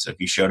frequency. So if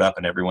you showed up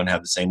and everyone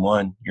had the same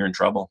one, you're in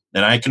trouble.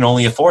 And I can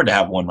only afford to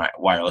have one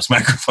wireless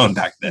microphone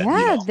back then.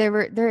 Yeah,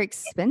 they're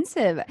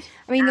expensive.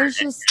 I mean, there's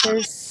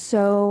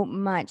so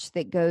much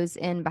that goes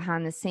in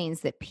behind the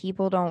scenes that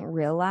people don't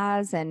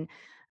realize. And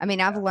I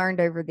mean, I've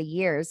learned over the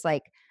years,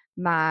 like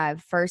my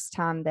first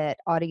time that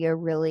audio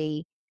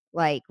really,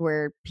 like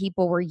where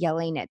people were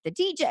yelling at the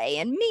DJ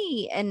and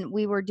me, and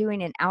we were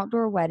doing an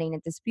outdoor wedding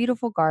at this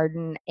beautiful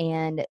garden,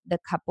 and the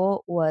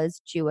couple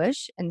was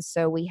Jewish, and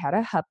so we had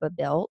a huppah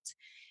built,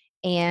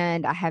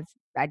 and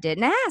I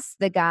didn't ask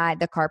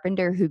the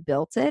carpenter who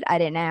built it. I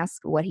didn't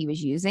ask what he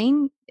was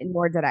using,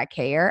 nor did I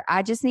care.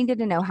 I just needed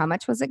to know how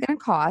much was it going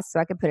to cost so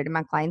I could put it in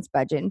my client's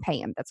budget and pay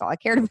him. That's all I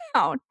cared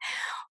about.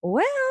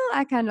 Well,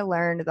 I kind of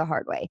learned the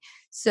hard way.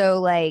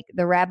 So like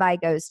the rabbi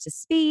goes to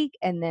speak,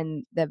 and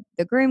then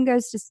the groom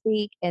goes to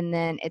speak, and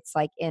then it's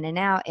like in and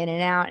out.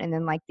 And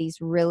then like these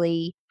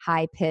really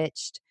high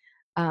pitched,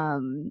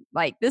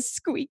 like this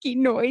squeaky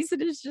noise.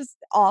 It is just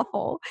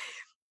awful.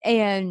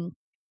 And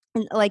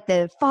like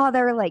the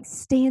father like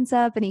stands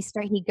up and he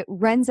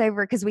runs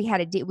over, because we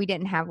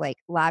didn't have like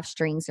live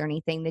strings or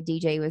anything. The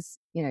DJ was,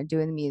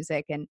 doing the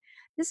music, and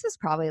this was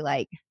probably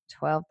like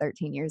 12,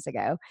 13 years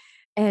ago.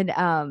 And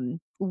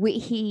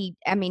he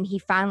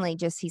finally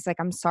he's like,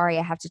 I'm sorry,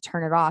 I have to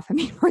turn it off. I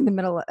mean, we're in the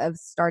middle of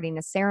starting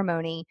a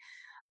ceremony,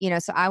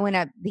 so I went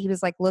up, he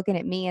was like looking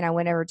at me, and I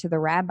went over to the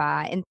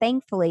rabbi, and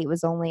thankfully it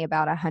was only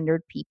about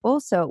 100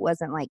 people. So it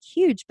wasn't like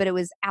huge, but it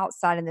was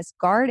outside in this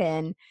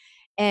garden.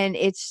 And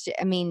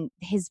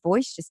his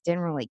voice just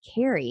didn't really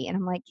carry. And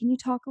I'm like, can you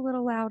talk a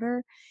little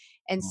louder?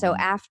 And so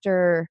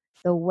after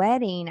the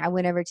wedding, I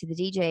went over to the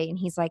DJ, and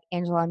he's like,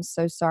 Angela, I'm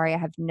so sorry. I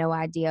have no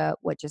idea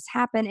what just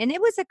happened. And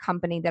it was a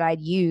company that I'd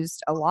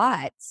used a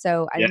lot.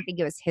 So I didn't think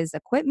it was his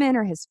equipment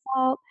or his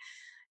fault.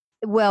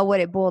 Well,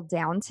 what it boiled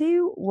down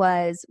to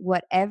was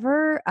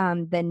whatever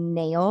the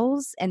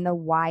nails and the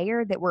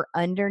wire that were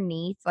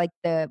underneath, like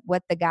the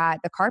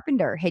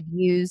carpenter had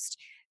used,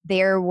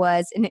 there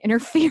was an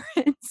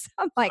interference.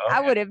 I'm like, okay.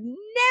 I would have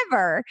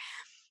never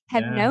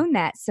known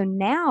that. So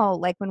now,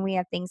 like when we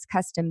have things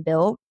custom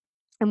built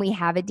and we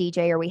have a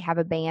DJ or we have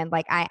a band,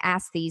 like I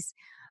ask these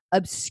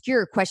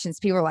obscure questions.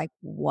 People are like,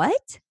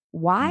 what?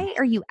 Why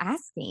are you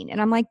asking?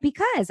 And I'm like,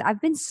 because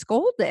I've been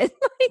scolded.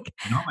 Like,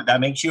 no, but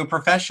that makes you a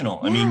professional.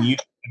 Yeah.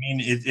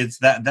 It's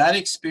that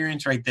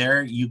experience right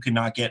there. You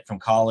cannot get from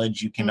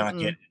college. You cannot get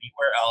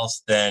anywhere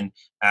else than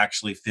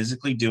actually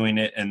physically doing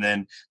it. And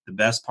then the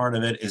best part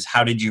of it is,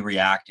 how did you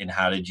react and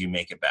how did you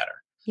make it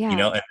better? Yeah. You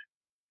know, and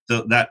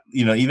so that,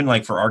 you know, even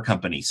like for our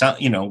company, so,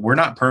 you know, we're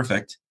not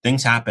perfect.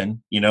 Things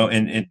happen, you know,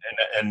 and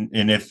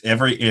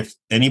if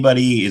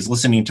anybody is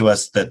listening to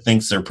us that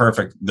thinks they're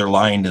perfect, they're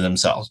lying to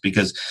themselves,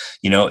 because,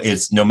 you know,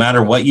 it's no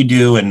matter what you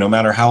do and no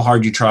matter how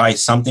hard you try,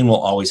 something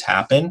will always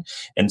happen.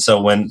 And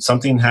so when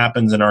something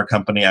happens in our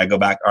company, I go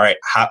back, all right,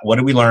 what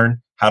did we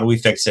learn? How do we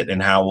fix it?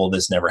 And how will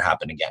this never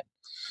happen again?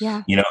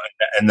 Yeah. You know,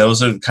 and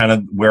those are kind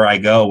of where I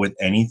go with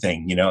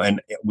anything, you know,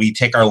 and we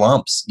take our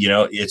lumps, you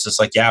know, it's just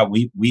like, yeah,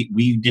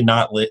 we did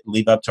not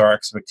live up to our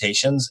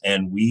expectations.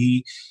 And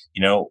we,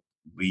 you know,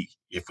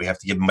 if we have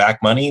to give them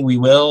back money, we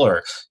will,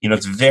 or, you know,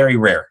 it's very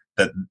rare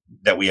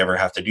that we ever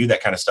have to do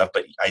that kind of stuff.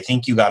 But I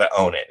think you got to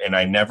own it. And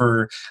I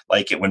never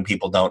like it when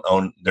people don't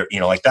own their,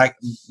 you know, like that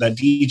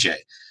DJ.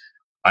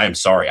 I am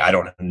sorry. I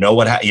don't know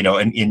what, you know,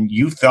 and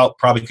you felt,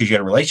 probably because you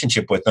had a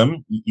relationship with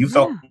him, you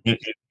felt, yeah,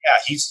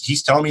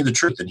 he's telling me the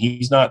truth and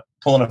he's not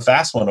pulling a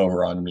fast one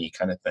over on me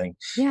kind of thing,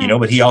 you know,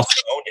 but he also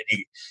owned it.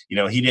 He, you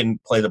know, he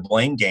didn't play the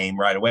blame game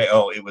right away.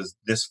 Oh, it was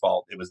this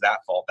fault. It was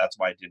that fault. That's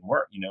why it didn't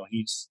work. You know,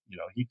 you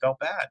know, he felt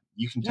bad.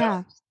 You can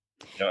tell,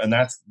 you know, and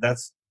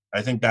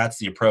I think that's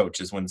the approach,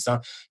 is when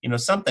you know,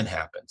 something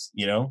happens,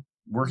 you know,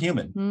 we're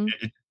human.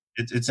 Mm-hmm.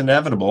 It's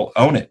inevitable.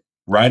 Own it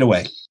right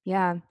away.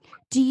 Yeah.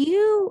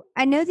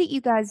 I know that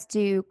you guys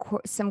do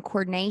some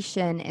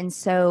coordination. And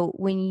so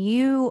when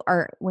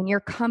your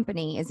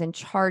company is in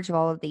charge of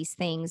all of these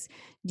things,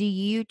 do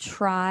you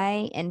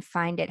try and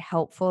find it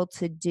helpful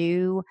to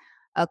do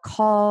a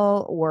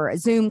call or a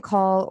Zoom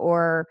call,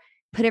 or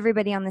put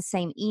everybody on the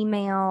same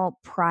email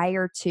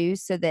prior to,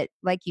 so that,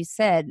 like you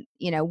said,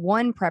 you know,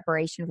 one,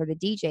 preparation for the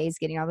DJ is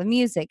getting all the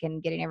music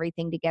and getting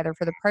everything together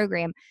for the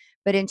program.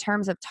 But in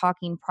terms of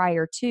talking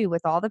prior to,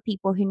 with all the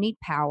people who need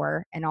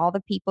power and all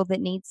the people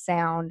that need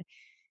sound,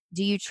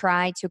 do you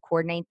try to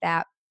coordinate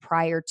that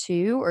prior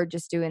to, or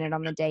just doing it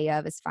on the day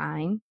of is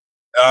fine?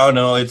 Oh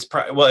no,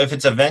 well, if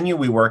it's a venue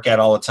we work at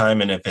all the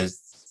time, and if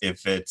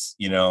it's,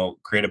 you know,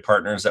 creative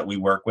partners that we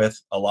work with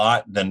a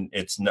lot, then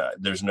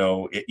there's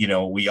no, you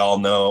know, we all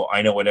know,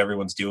 I know what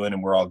everyone's doing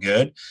and we're all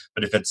good.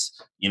 But if it's,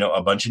 you know,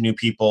 a bunch of new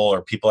people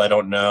or people I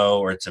don't know,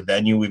 or it's a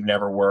venue we've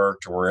never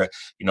worked, or we're,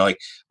 you know, like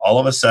all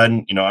of a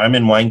sudden, you know, I'm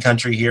in wine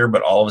country here,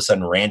 but all of a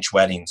sudden ranch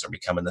weddings are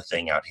becoming the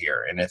thing out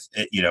here. And if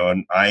it, you know,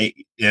 and I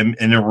am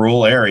in a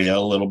rural area a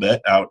little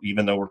bit out,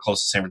 even though we're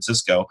close to San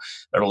Francisco,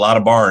 there are a lot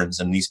of barns,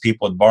 and these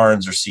people with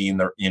barns are seeing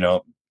their, you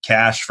know,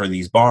 cash for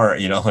these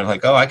barn, you know, they're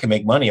like, oh, I can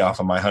make money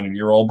off of my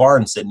 100-year-old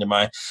barn sitting in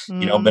my,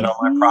 you know, been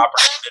on my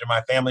property, been in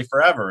my family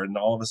forever. And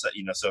all of a sudden,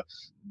 you know, so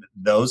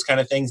those kind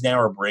of things now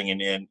are bringing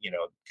in, you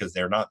know, because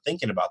they're not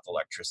thinking about the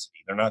electricity.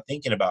 They're not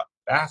thinking about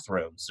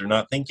bathrooms. They're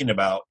not thinking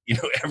about, you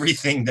know,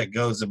 everything that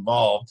goes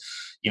involved.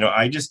 You know,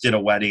 I just did a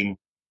wedding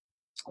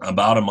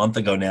about a month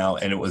ago now,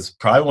 and it was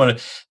probably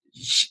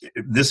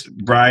this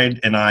bride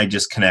and I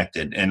just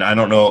connected. And I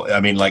don't know,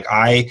 I mean, like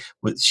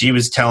she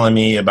was telling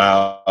me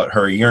about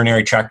her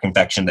urinary tract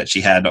infection that she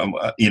had,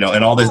 you know,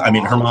 and all this. I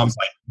mean, her mom's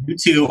like, you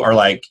two are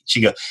like,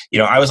 she goes, you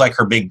know, I was like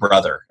her big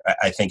brother,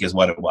 I think is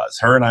what it was.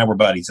 Her and I were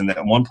buddies. And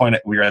at one point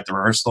we were at the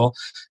rehearsal,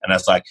 and I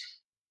was like,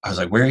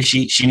 where is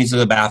she? She needs to go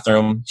to the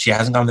bathroom. She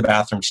hasn't gone to the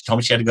bathroom. She told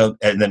me she had to go.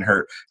 And then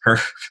her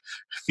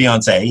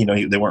fiance, you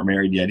know, they weren't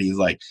married yet. He's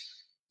like,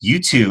 you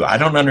two, I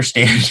don't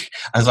understand.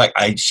 I was like,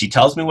 she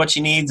tells me what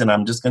she needs and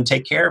I'm just going to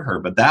take care of her.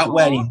 But that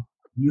wedding,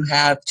 you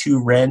have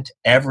to rent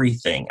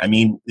everything. I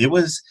mean, it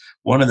was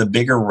one of the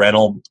bigger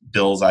rental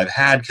bills I've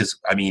had, because,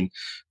 I mean,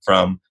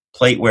 from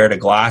plateware to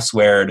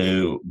glassware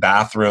to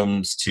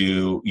bathrooms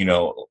to, you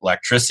know,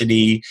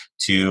 electricity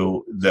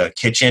to the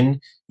kitchen,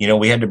 you know,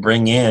 we had to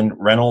bring in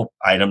rental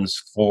items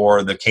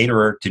for the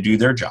caterer to do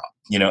their job.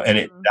 You know, and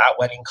that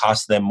wedding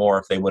cost them more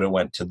if they would have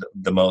went to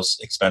the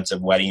most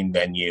expensive wedding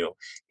venue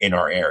in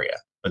our area.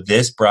 But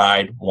this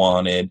bride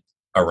wanted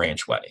a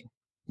ranch wedding.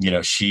 You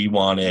know, she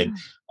wanted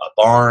a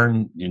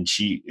barn, and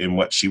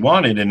what she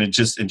wanted,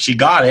 and she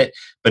got it,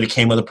 but it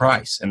came with a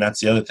price. And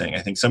that's the other thing. I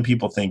think some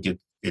people think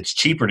it's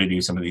cheaper to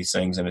do some of these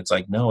things, and it's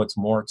like, no, it's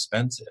more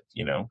expensive,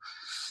 you know?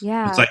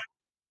 Yeah. It's like,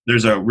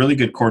 there's a really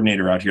good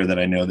coordinator out here that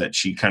I know that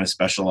she kind of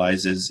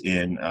specializes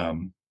in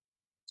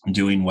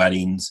doing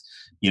weddings,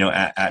 you know,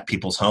 at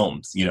people's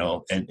homes, you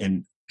know,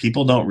 and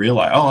people don't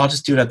realize, oh, I'll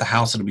just do it at the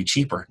house. It'll be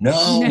cheaper.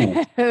 No.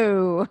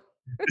 You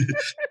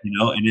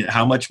know, and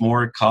how much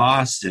more it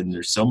costs. And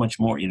there's so much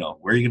more, you know,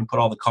 where are you going to put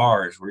all the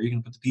cars? Where are you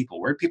going to put the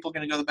people? Where are people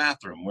going to go to the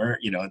bathroom? Where,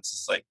 you know, it's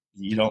just like,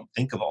 you don't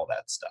think of all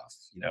that stuff,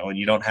 you know, and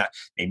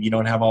maybe you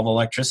don't have all the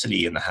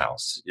electricity in the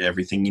house,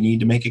 everything you need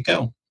to make it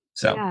go.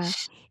 So Yeah.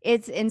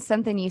 It's in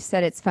something you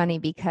said. It's funny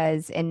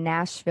because in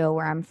Nashville,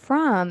 where I'm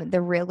from, the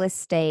real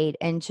estate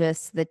and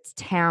just the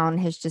town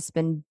has just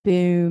been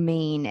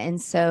booming.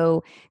 And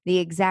so the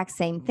exact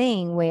same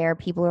thing where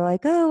people are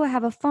like, oh, I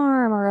have a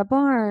farm or a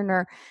barn,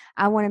 or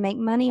I want to make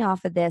money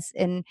off of this.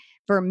 And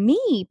for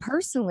me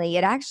personally,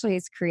 it actually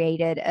has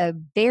created a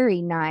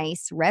very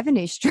nice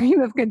revenue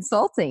stream of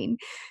consulting.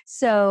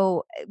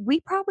 So we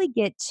probably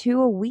get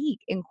 2 a week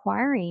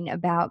inquiring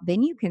about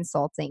venue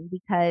consulting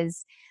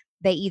because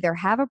they either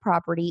have a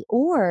property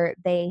or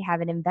they have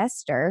an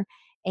investor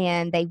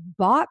and they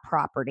bought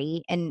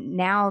property and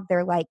now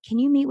they're like, can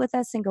you meet with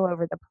us and go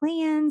over the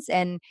plans?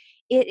 And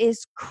it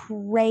is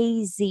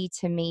crazy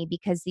to me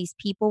because these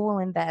people will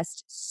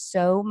invest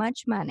so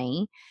much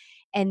money,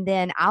 and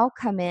then I'll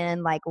come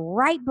in like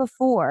right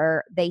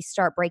before they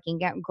start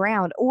breaking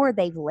ground or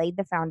they've laid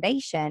the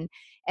foundation.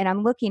 And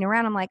I'm looking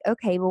around, I'm like,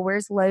 okay, well,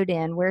 where's load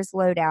in? Where's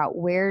load out?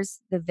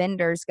 Where's the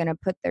vendors going to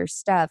put their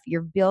stuff?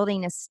 You're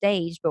building a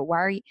stage, but why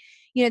are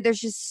you, there's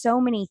just so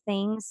many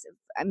things.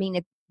 I mean,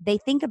 if they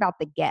think about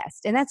the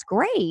guest, and that's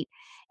great.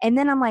 And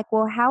then I'm like,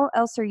 well, how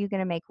else are you going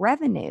to make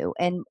revenue?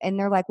 And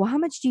they're like, well, how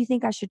much do you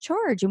think I should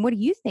charge? And what do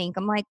you think?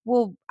 I'm like,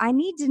 well, I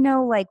need to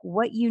know like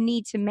what you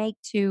need to make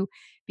to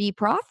be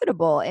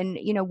profitable, and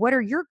what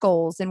are your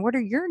goals and what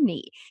are your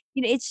needs.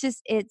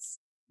 It's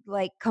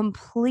like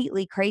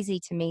completely crazy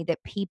to me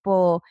that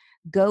people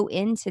go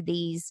into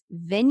these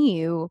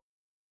venue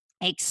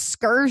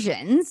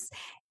excursions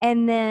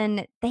and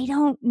then they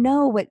don't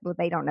know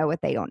they don't know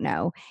what they don't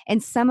know.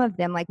 And some of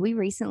them, like we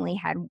recently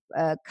had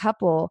a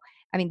couple,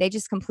 I mean, they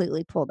just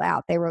completely pulled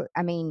out. They were,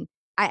 I mean,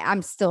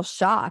 I'm still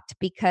shocked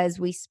because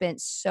we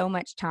spent so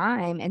much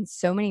time and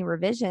so many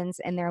revisions,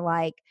 and they're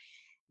like,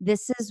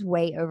 this is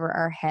way over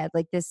our head.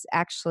 Like this,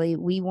 actually,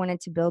 we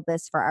wanted to build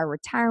this for our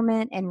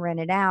retirement and rent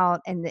it out.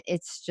 And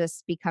it's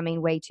just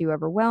becoming way too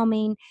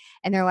overwhelming.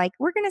 And they're like,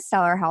 we're going to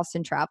sell our house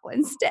and travel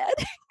instead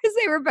because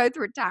they were both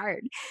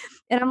retired.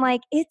 And I'm like,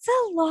 it's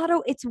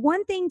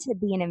one thing to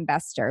be an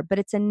investor, but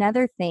it's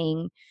another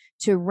thing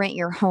to rent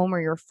your home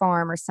or your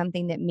farm or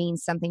something that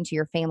means something to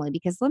your family.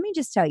 Because let me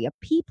just tell you,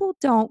 people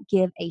don't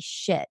give a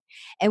shit.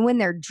 And when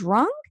they're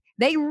drunk,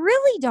 they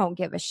really don't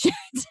give a shit.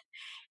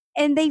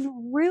 And I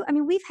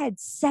mean, we've had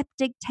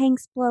septic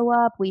tanks blow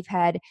up. We've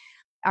had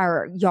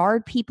our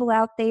yard people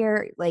out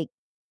there, like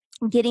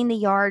getting the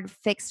yard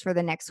fixed for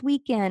the next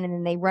weekend. And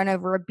then they run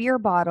over a beer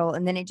bottle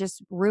and then it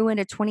just ruined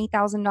a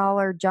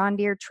 $20,000 John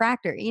Deere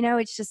tractor.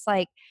 It's just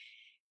like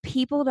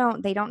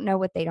they don't know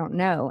what they don't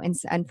know. And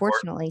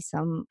unfortunately, they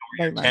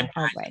your learn tent the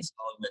hard guy way.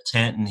 installing the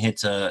tent and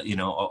hits a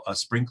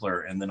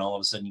sprinkler, and then all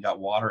of a sudden you got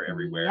water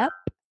everywhere. Yep.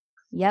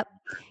 Yep.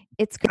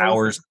 It's crazy.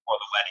 Hours before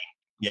the wedding.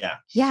 Yeah.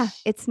 Yeah,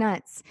 it's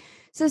nuts.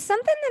 So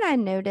something that I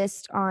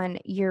noticed on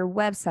your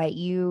website,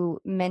 you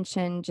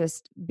mentioned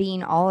just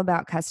being all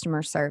about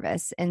customer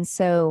service. And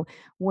so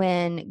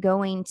when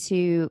going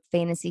to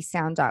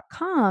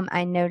fantasysound.com,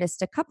 I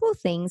noticed a couple of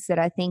things that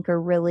I think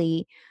are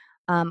really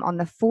on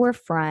the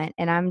forefront.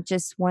 And I'm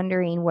just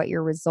wondering what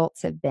your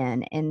results have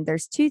been. And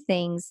there's two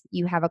things.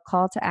 You have a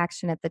call to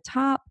action at the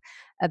top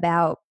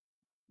about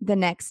the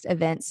next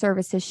event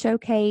services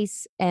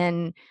showcase.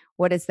 And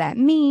what does that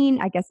mean?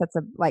 I guess that's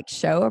a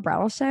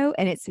bridal show.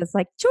 And it says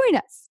like, join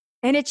us.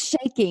 And it's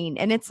shaking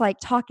and it's like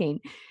talking.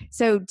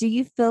 So do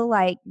you feel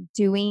like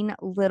doing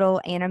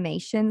little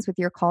animations with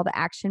your call to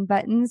action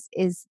buttons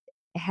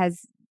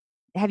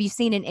have you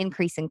seen an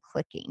increase in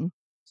clicking?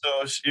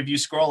 So if you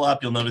scroll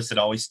up, you'll notice it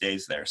always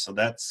stays there. So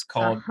that's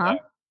called Uh-huh.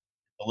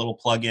 a little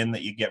plug-in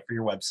that you get for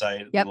your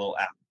website, Yep. a little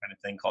app kind of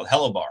thing called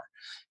Hello Bar.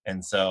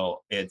 And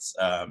so it's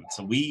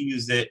so we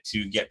use it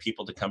to get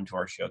people to come to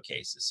our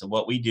showcases. So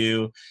what we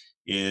do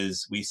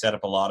is we set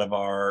up a lot of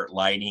our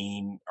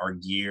lighting, our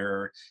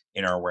gear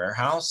in our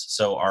warehouse.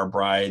 So our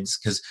brides,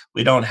 because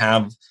we don't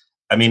have,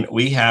 I mean,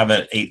 we have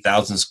an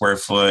 8,000 square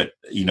foot,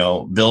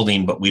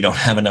 building, but we don't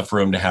have enough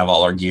room to have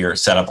all our gear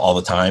set up all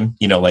the time,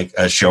 like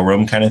a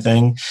showroom kind of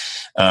thing.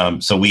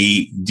 So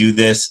we do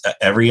this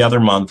every other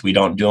month. We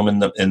don't do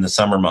them in the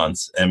summer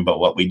months. But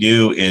what we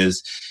do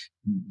is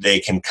they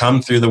can come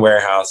through the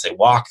warehouse, they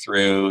walk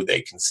through,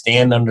 they can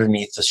stand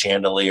underneath the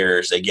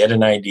chandeliers, they get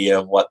an idea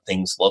of what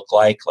things look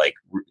like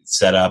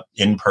set up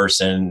in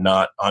person,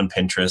 not on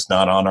Pinterest,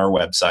 not on our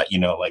website,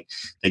 like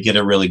they get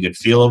a really good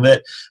feel of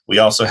it. We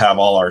also have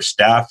all our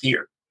staff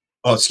here.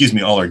 All our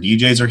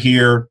DJs are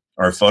here.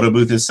 Our photo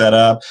booth is set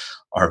up.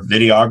 Our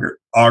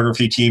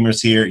videography team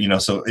is here,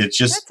 so it's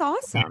just That's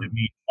awesome.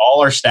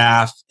 all our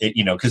staff,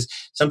 because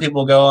some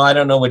people go, I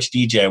don't know which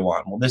DJ I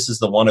want. Well, this is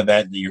the one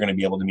event that you're going to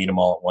be able to meet them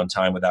all at one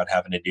time without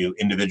having to do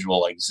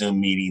individual like Zoom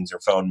meetings or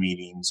phone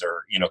meetings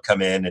or,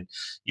 come in and,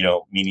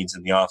 meetings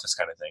in the office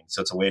kind of thing.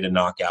 So it's a way to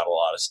knock out a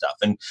lot of stuff.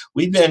 And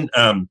we've been,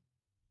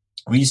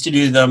 we used to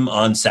do them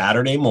on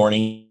Saturday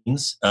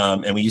mornings,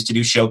 and we used to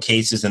do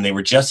showcases, and they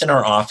were just in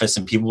our office,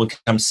 and people would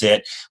come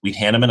sit. We'd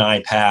hand them an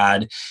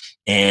iPad,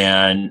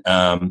 and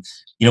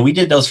we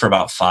did those for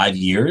about 5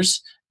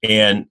 years,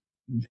 and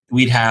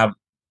we'd have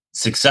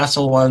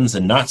successful ones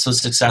and not so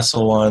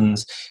successful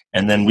ones.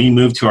 And then we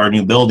moved to our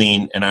new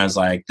building, and I was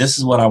like, this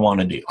is what I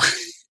want to do.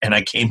 And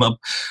I came up,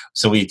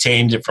 so we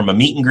changed it from a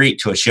meet and greet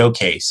to a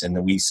showcase, and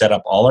then we set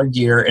up all our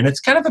gear. And it's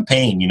kind of a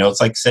pain,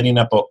 it's like setting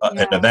up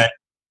an event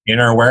in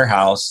our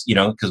warehouse,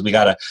 because we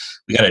gotta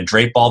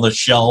drape all the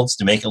shelves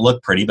to make it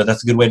look pretty. But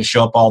that's a good way to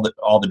show up all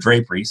the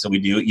drapery. So we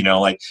do,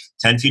 like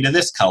 10 feet of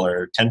this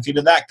color, 10 feet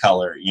of that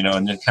color,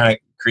 and then kind of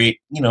create,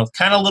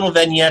 kind of little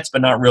vignettes,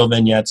 but not real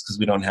vignettes, because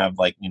we don't have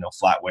like,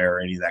 flatware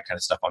or any of that kind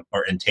of stuff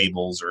or in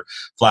tables or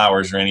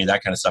flowers or any of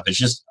that kind of stuff. It's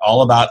just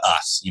all about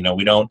us.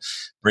 We don't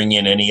bring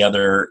in any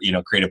other,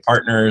 creative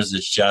partners.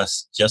 It's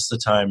just the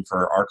time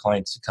for our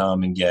clients to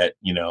come and get,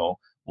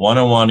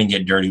 one-on-one and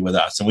get dirty with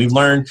us. And we've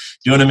learned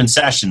doing them in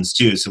sessions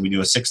too. So we do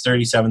a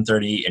 6:30,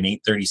 7:30, and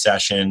 8:30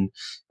 session. And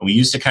we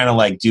used to kind of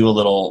like do a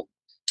little,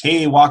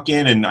 hey, walk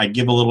in, and I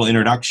give a little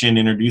introduction,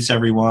 introduce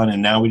everyone.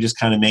 And now we just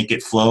kind of make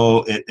it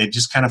flow. It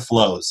just kind of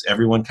flows.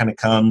 Everyone kind of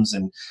comes,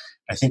 and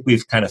I think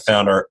we've kind of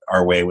found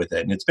our way with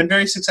it. And it's been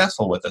very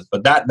successful with us,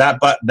 but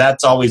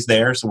that's always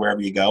there. So wherever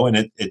you go,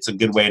 and it's a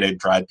good way to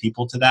drive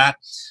people to that.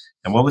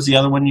 And what was the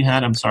other one you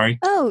had? I'm sorry.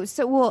 Oh,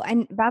 so well,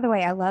 and by the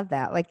way, I love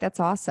that. Like, that's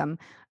awesome.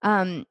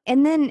 And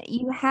then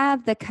you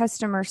have the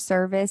customer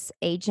service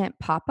agent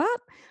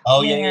pop-up.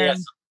 Oh, yeah.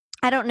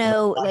 I don't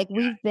know, like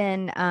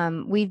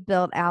we've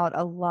built out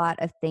a lot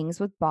of things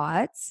with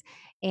bots,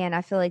 and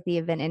I feel like the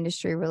event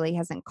industry really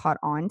hasn't caught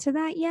on to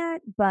that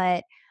yet.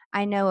 But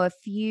I know a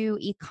few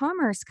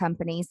e-commerce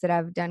companies that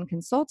I've done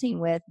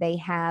consulting with, they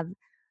have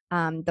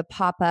the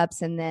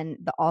pop-ups, and then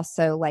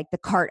also like the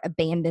cart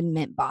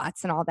abandonment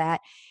bots and all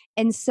that.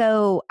 And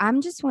so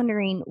I'm just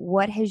wondering,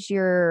 what have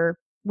you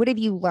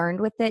learned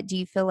with it? Do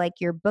you feel like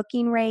your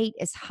booking rate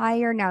is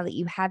higher now that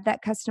you have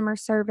that customer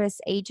service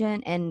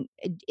agent? And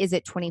is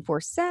it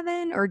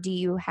 24/7, or do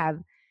you have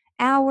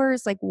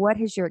hours? Like, what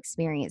has your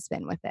experience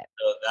been with it?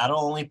 So that'll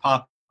only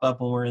pop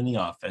up when we're in the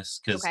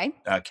office, because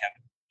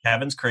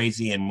Kevin's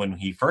crazy. And when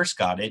he first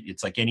got it,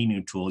 it's like any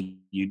new tool,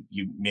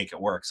 you make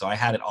it work. So I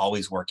had it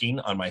always working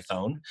on my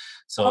phone.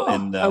 So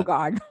oh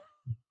God.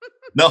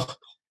 No,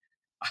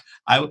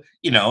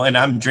 and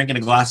I'm drinking a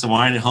glass of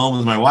wine at home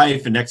with my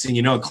wife, and next thing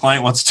you know, a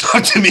client wants to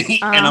talk to me,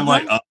 and I'm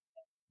like,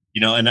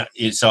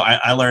 so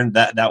I learned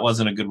that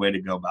wasn't a good way to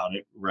go about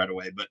it right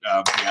away. But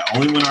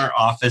only when our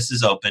office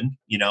is open,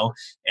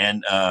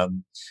 and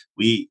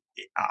we,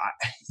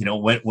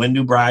 when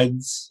do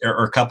brides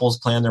or couples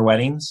plan their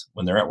weddings?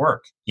 When they're at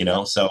work,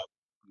 so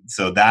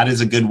that is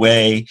a good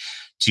way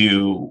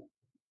to,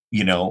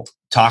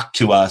 talk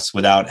to us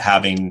without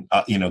having,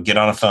 get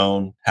on a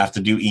phone, have to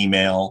do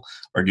email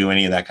or do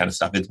any of that kind of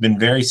stuff. It's been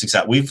very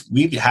successful.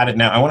 We've had it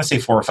now, I want to say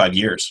 4 or 5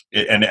 years,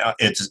 and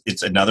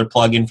it's another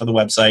plugin for the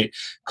website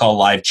called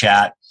Live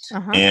Chat.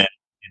 And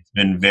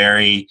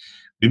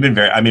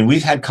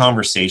we've had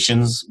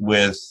conversations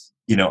with,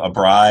 a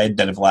bride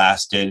that have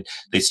lasted.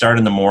 They start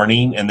in the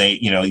morning, and they,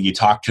 you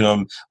talk to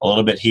them a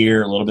little bit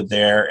here, a little bit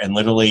there. And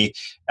literally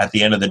at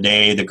the end of the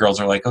day, the girls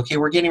are like, okay,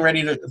 we're getting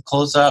ready to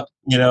close up,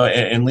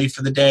 and leave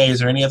for the day.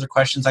 Is there any other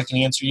questions I can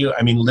answer you?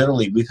 I mean,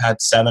 literally we've had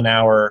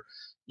 7-hour,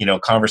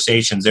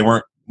 conversations. They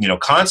weren't,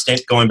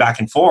 constant going back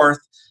and forth,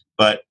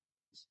 but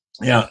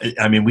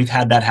we've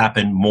had that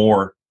happen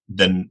more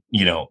than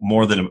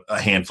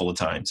a handful of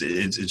times.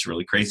 It's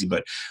really crazy,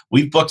 but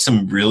we've booked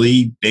some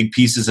really big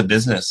pieces of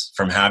business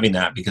from having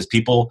that, because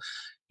people,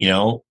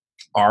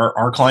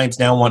 our clients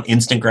now want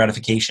instant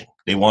gratification.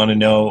 They want to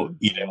know,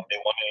 they want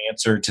an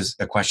answer to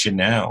a question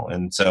now.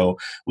 And so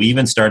we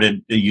even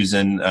started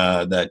using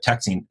the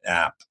texting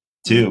app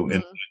too.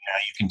 And now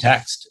you can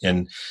text,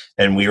 and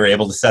we were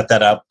able to set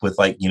that up with,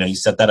 like, you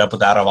set that up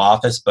with out of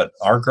office, but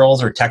our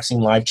girls are texting,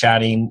 live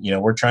chatting.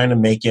 We're trying to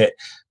make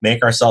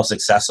ourselves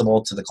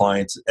accessible to the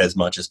clients as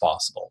much as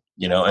possible,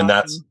 and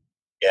that's,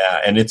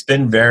 and it's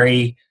been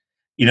very,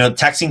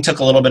 texting took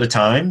a little bit of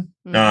time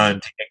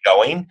to get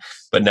going,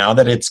 but now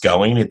that it's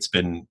going, it's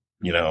been,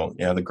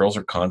 the girls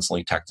are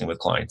constantly texting with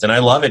clients, and I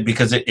love it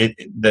because it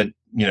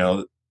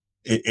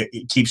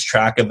keeps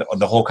track of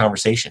the whole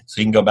conversation. So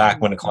you can go back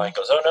when a client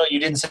goes, oh no, you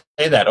didn't say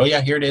that. Oh yeah,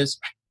 here it is.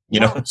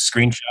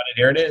 Screenshot it.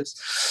 Here it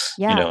is.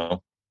 Yeah.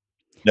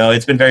 No,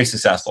 it's been very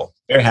successful.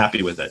 Very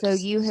happy with it. So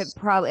you have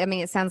probably,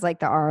 it sounds like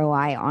the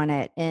ROI on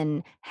it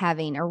in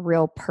having a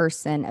real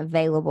person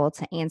available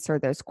to answer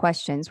those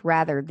questions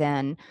rather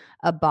than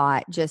a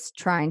bot just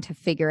trying to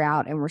figure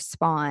out and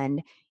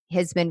respond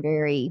has been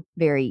very,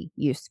 very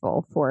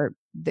useful for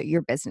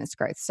your business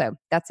growth. So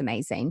that's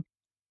amazing.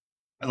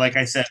 Like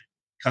I said,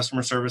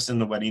 customer service in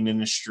the wedding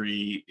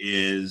industry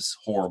is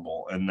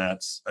horrible. And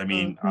that's,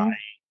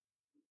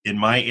 in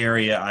my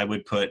area, I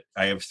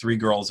have 3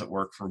 girls that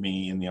work for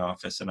me in the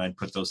office, and I'd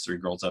put those 3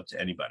 girls up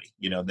to anybody.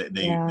 They're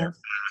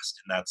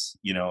fast, and that's,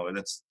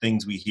 that's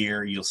things we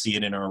hear. You'll see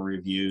it in our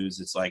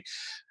reviews. It's like,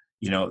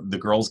 the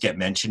girls get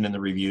mentioned in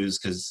the reviews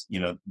because,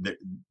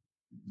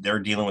 they're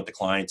dealing with the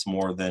clients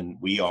more than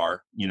we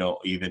are,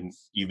 even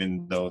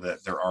though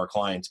that they're our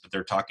clients, but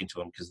they're talking to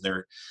them because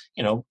they're,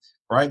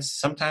 brides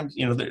sometimes,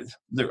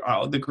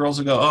 the girls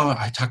will go, "Oh,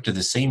 I talked to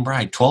the same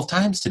bride 12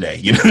 times today."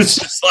 It's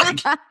just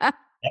like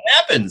it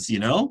happens.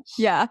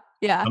 Yeah.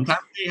 Yeah. Sometimes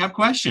they have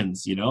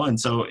questions, and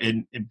so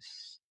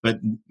but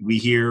we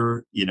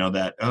hear,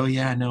 that, "Oh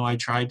yeah, no, I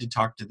tried to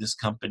talk to this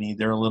company.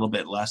 They're a little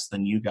bit less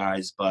than you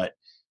guys, but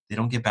they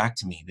don't get back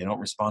to me. They don't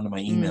respond to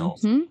my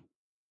emails." Mm-hmm.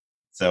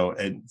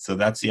 So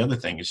that's the other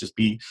thing. Is just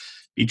be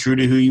true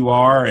to who you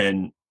are,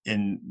 and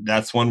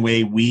that's one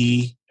way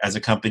we as a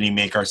company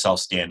make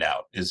ourselves stand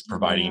out, is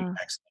providing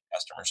excellent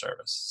customer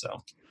service.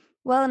 So.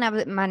 Well,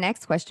 and my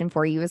next question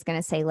for you was going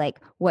to say, like,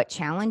 what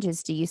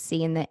challenges do you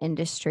see in the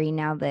industry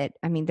now that,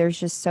 I mean, there's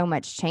just so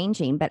much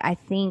changing, but I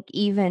think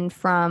even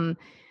from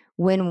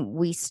when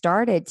we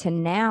started to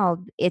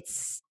now, it's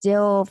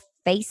still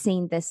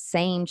facing the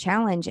same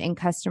challenge in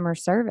customer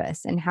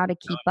service and how to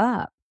keep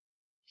up.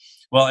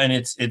 Well, and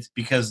it's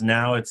because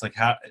now it's like,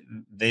 how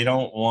they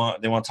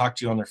want to talk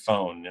to you on their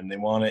phone, and they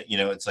want it,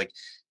 it's like,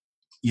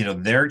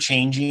 they're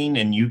changing,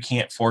 and you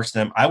can't force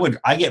them.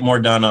 I get more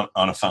done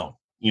on a phone.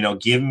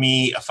 Give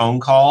me a phone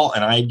call,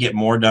 and I'd get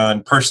more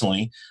done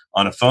personally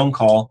on a phone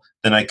call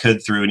than I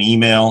could through an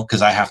email,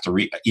 because I have to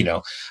read.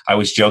 I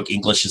always joke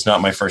English is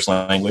not my first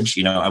language.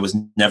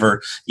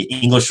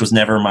 English was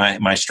never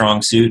my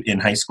strong suit in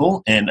high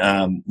school, and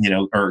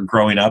or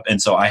growing up,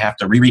 and so I have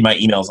to reread my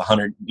emails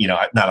 100,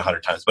 not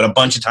 100 times, but a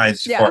bunch of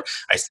times before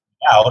I send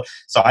it out.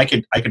 So I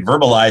could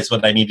verbalize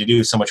what I need to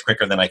do so much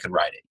quicker than I could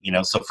write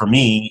it. So for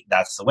me,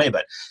 that's the way.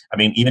 But I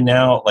mean, even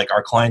now, like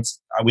our clients,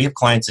 we have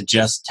clients that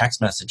just text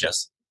message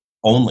us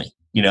only,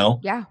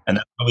 Yeah. and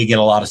that's how we get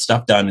a lot of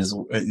stuff done, is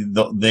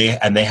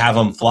they have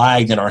them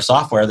flagged in our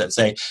software that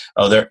say,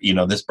 "Oh,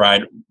 this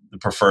bride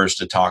prefers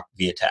to talk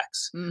via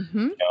text."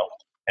 Mm-hmm.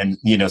 And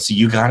so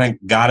you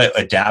gotta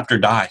adapt or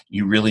die.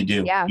 You really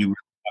do. Yeah. You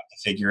really have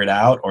to figure it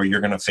out, or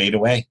you're gonna fade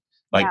away.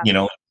 Like,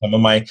 some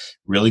of my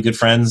really good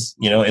friends,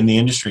 in the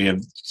industry have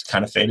just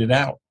kind of faded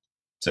out.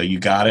 So you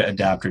gotta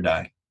adapt or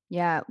die.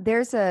 Yeah,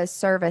 there's a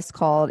service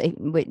called,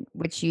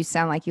 which you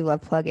sound like you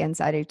love plugins.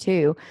 I do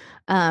too.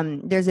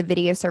 There's a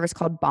video service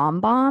called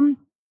BombBomb,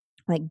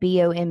 like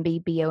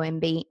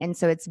BOMB. And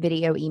so it's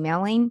video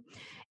emailing.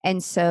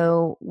 And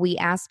so we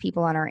ask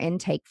people on our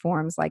intake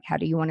forms, like, how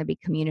do you want to be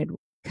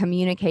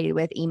communicated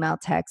with? Email,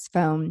 text,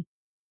 phone.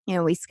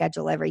 We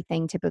schedule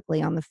everything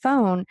typically on the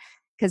phone,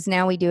 because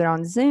now we do it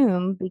on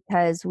Zoom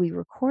because we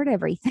record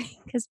everything,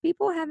 because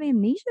people have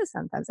amnesia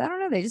sometimes. I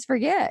don't know. They just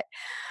forget.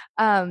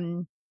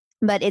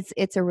 But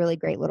it's a really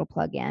great little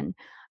plug-in.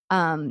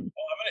 I'm going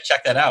to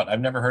check that out. I've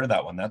never heard of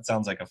that one. That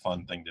sounds like a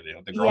fun thing to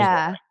do. The girls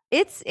Yeah,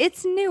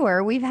 it's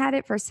newer. We've had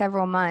it for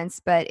several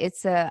months, but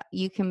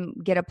you can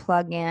get a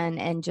plug-in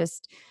and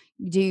just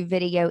do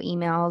video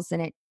emails,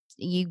 and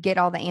you get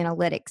all the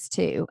analytics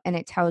too, and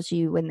it tells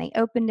you when they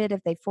opened it,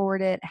 if they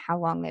forwarded it, how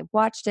long they've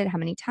watched it, how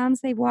many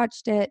times they've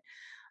watched it.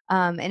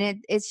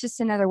 And it's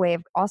just another way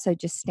of also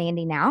just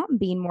standing out and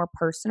being more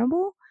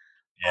personable.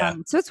 Yeah.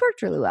 So it's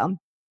worked really well.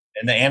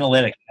 And the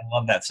analytics, I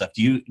love that stuff.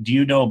 Do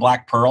you know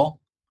Black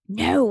Pearl?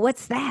 No,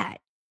 what's that?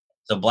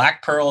 So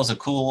Black Pearl is a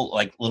cool,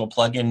 like, little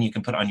plugin you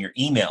can put on your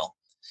email.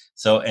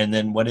 So, and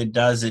then what it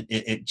does,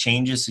 it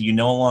changes, so you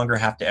no longer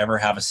have to ever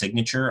have a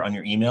signature on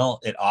your email.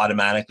 It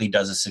automatically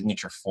does a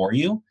signature for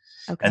you.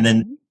 Okay. And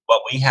then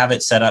what we have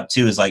it set up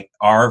to is like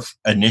our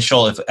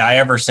initial, if I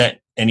ever sent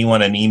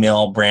anyone an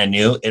email brand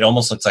new, it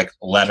almost looks like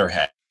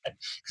letterhead,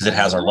 because it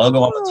has our logo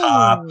on the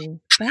top.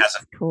 It has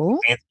a cool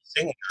fancy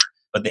signature.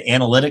 But the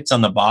analytics on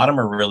the bottom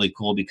are really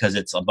cool, because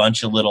it's a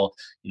bunch of little,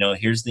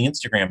 here's the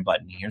Instagram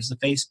button, here's the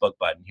Facebook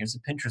button, here's the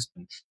Pinterest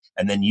button.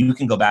 And then you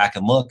can go back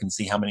and look and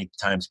see how many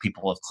times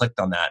people have clicked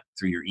on that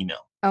through your email.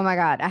 Oh my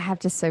God, I have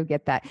to so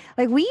get that.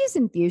 Like, we use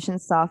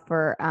Infusionsoft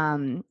for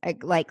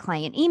like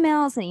client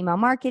emails and email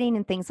marketing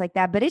and things like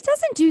that, but it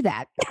doesn't do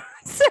that.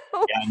 So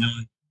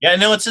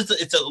no, it's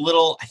a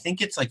little, I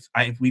think it's like,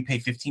 we pay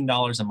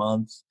 $15 a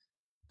month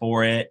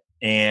for it,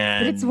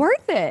 and but it's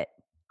worth it.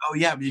 Oh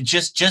yeah,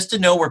 just to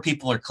know where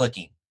people are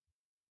clicking,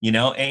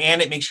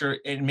 and it makes your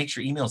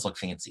emails look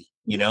fancy,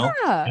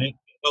 Yeah.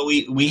 But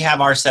we have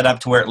ours set up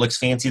to where it looks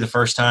fancy the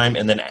first time,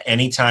 and then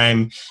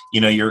anytime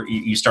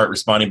you start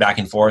responding back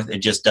and forth, it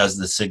just does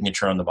the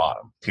signature on the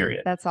bottom.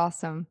 Period. That's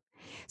awesome.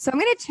 So I'm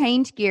going to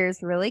change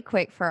gears really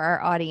quick for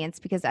our audience,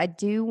 because I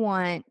do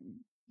want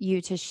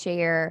you to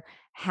share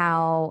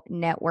how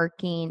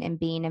networking and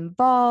being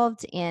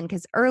involved in,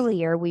 because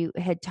earlier we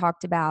had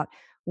talked about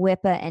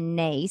WIPA and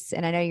NACE,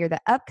 and I know you're the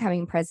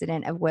upcoming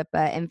president of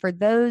WIPA. And for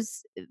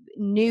those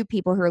new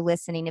people who are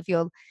listening, if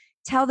you'll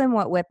tell them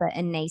what WIPA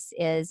and NACE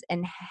is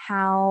and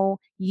how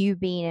you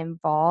being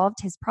involved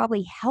has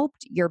probably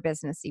helped your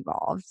business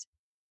evolve.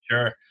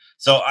 Sure.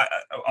 So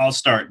I'll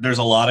start. There's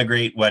a lot of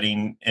great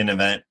wedding and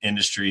event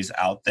industries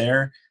out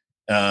there.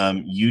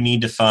 You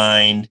need to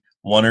find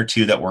one or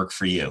two that work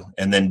for you,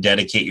 and then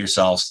dedicate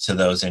yourselves to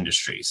those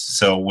industries.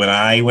 So when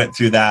I went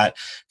through that,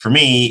 for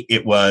me,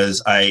 it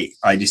was, I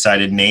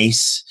decided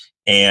NACE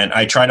And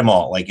I tried them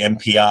all, like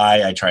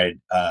MPI. I tried,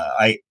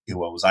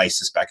 what was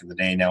ISIS back in the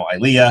day, now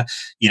ILEA,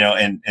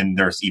 and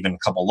there's even a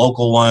couple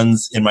local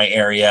ones in my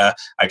area.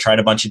 I tried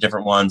a bunch of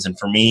different ones. And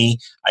for me,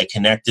 I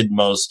connected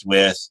most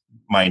with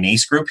my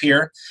NACE group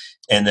here.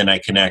 And then I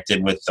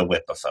connected with the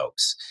WIPA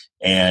folks.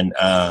 And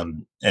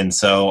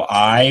so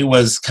I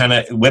was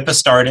WIPA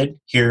started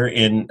here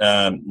in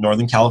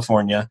Northern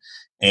California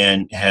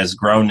and has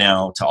grown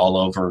now to all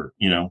over,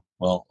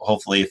 well,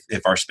 hopefully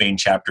if our Spain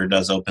chapter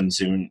does open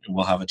soon,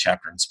 we'll have a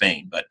chapter in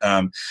Spain. But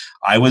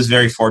I was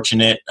very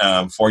fortunate.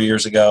 4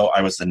 years ago,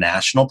 I was the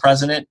national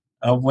president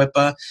of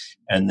WIPA,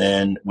 and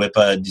then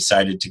WIPA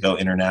decided to go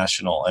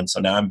international. And so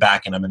now I'm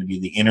back and I'm going to be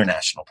the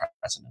international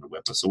president of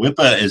WIPA. So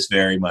WIPA is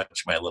very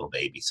much my little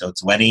baby. So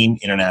it's Wedding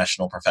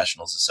International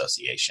Professionals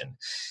Association.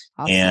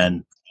 Awesome.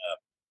 And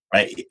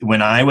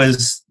when I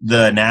was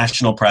the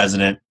national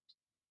president,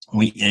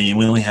 we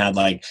only had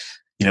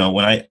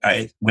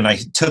when I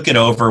took it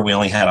over, we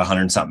only had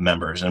 100-something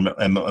members, and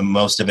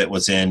most of it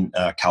was in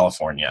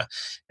California.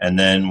 And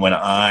then when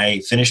I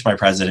finished my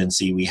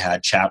presidency, we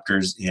had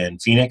chapters in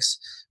Phoenix,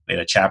 we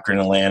had a chapter in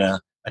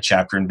Atlanta, a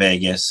chapter in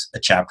Vegas, a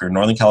chapter in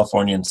Northern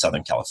California and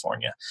Southern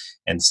California.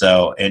 And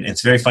so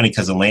it's very funny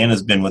because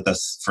Atlanta's been with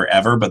us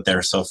forever, but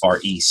they're so far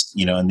east,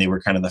 and they were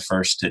kind of the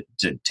first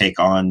to take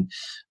on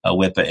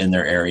WIPA in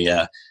their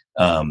area.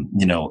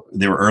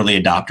 They were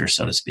early adopters,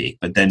 so to speak.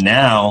 But then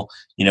now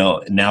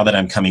that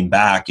I'm coming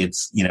back,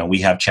 it's, we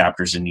have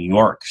chapters in New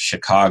York,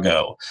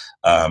 Chicago,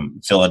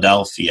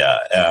 Philadelphia,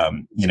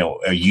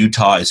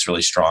 Utah is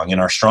really strong. And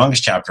our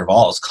strongest chapter of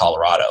all is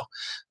Colorado.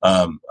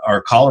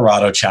 Our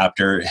Colorado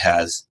chapter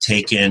has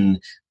taken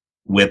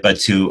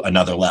WIPA to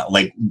another level,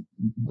 like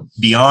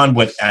beyond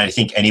what I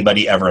think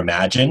anybody ever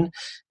imagined.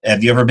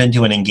 Have you ever been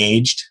to an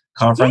Engaged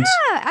conference?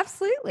 Yeah,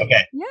 absolutely.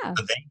 Okay. Yeah.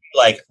 So they do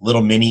like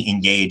little mini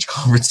Engage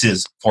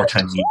conferences 4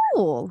 times a year.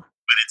 Cool.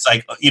 But it's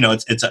like,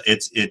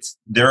 it's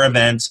their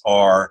events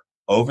are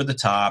over the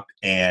top,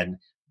 and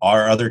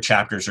our other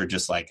chapters are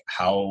just like,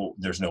 how,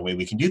 there's no way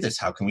we can do this.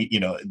 How can we,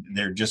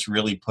 they're just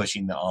really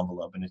pushing the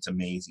envelope, and it's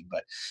amazing.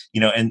 But,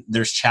 and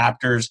there's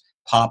chapters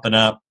popping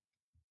up.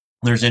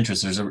 There's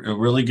interest. There's a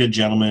really good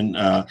gentleman.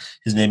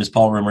 His name is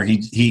Paul Rimmer.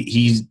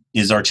 He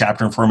is our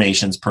chapter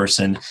informations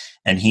person,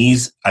 and he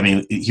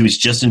was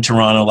just in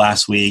Toronto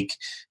last week.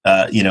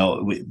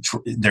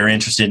 They're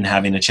interested in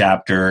having a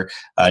chapter.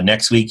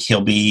 Next week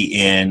he'll be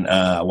in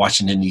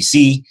Washington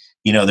D.C.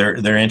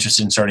 They're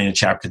interested in starting a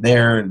chapter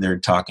there. They're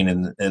talking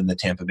in the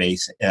Tampa Bay,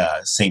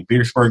 St.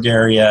 Petersburg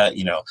area.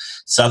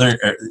 Southern,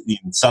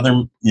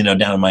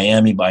 down in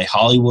Miami by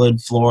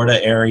Hollywood,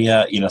 Florida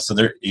area. So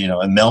they're,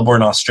 in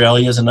Melbourne,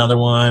 Australia is another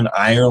one.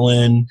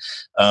 Ireland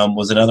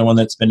was another one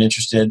that's been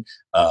interested.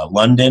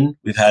 London,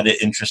 we've had an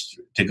interest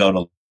to go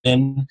to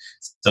London.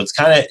 So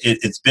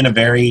it's been a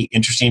very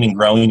interesting and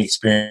growing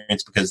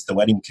experience because the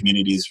wedding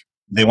communities,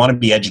 they want to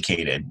be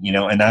educated,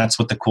 and that's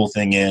what the cool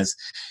thing is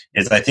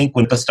I think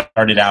when WIPA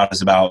started out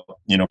is about,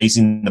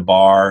 raising the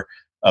bar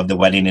of the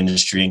wedding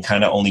industry and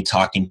kind of only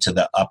talking to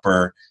the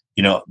upper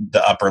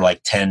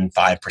like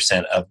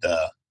 5%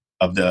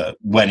 of the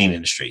wedding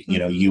industry.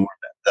 Mm-hmm. You were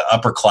the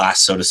upper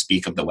class, so to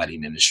speak, of the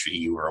wedding industry.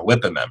 You were a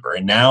WIPA member.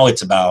 And now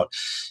it's about,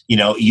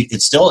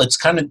 it's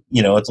kind of,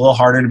 it's a little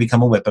harder to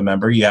become a WIPA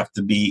member. You have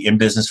to be in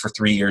business for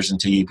 3 years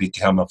until you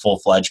become a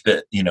full-fledged,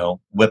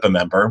 WIPA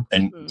member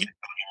and get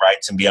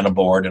rights and be on a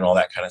board and all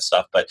that kind of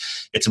stuff. But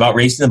it's about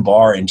raising the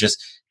bar, and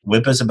just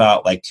WIPA is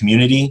about like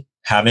community,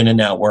 having a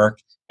network,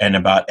 and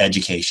about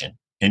education.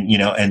 And,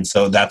 and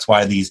so that's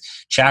why these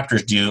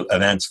chapters do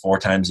events 4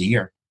 times a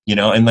year,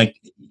 and like,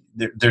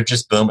 they're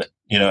just booming,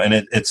 and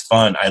it's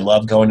fun. I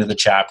love going to the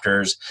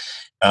chapters.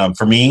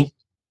 For me,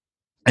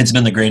 it's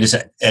been the greatest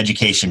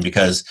education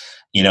because,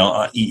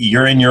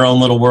 you're in your own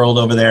little world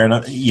over there, and,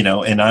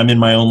 and I'm in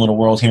my own little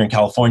world here in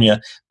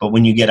California. But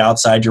when you get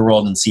outside your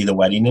world and see the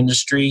wedding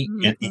industry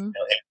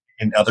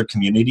in other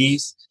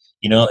communities,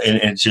 and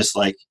it's just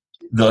like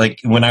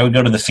when I would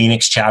go to the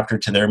Phoenix chapter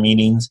to their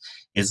meetings,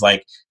 is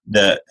like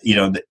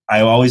I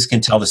always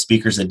can tell the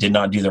speakers that did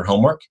not do their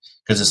homework,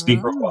 because the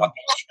speaker will walk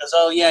in, she goes,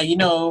 oh yeah,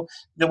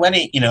 the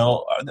wedding,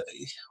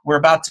 we're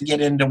about to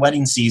get into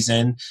wedding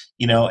season,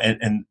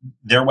 and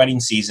their wedding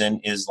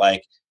season is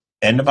like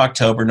end of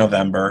October,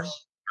 November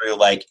through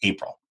like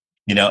April,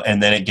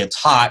 and then it gets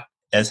hot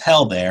as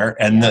hell there,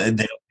 and they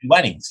don't do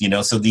weddings,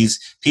 so these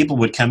people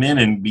would come in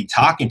and be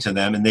talking to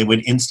them, and they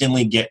would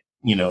instantly get,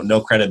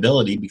 no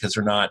credibility because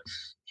they're not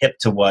hip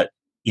to what,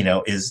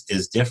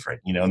 is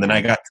different, and then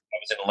I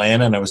was in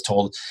Atlanta, and I was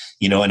told,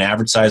 an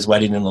average size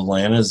wedding in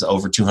Atlanta is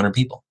over 200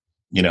 people,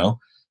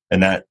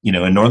 and that,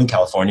 in Northern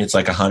California, it's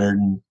like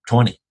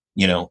 120,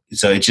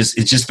 so it's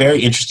just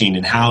very interesting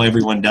in how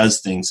everyone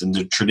does things and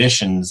the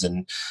traditions.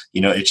 And,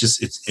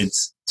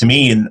 it's to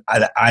me, and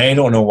I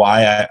don't know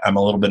why I'm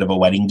a little bit of a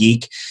wedding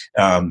geek.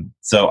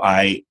 So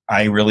I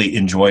really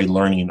enjoy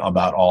learning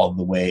about all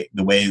the way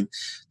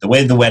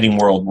the wedding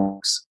world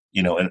works,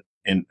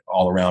 and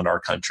all around our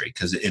country,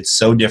 because it's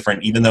so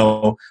different, even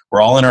though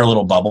we're all in our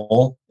little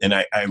bubble. And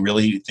I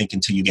really think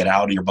until you get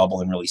out of your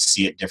bubble and really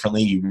see it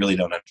differently, you really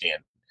don't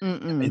understand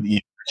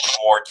There's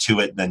more to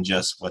it than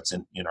just what's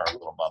in our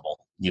little bubble,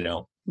 you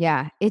know?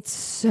 Yeah, it's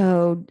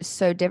so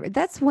different.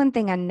 That's one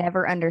thing I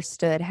never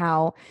understood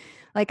how,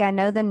 like, I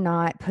know the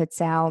Knot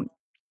puts out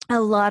a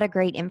lot of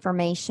great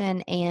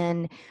information,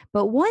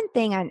 but one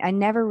thing I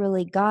never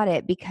really got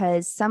it,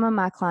 because some of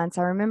my clients,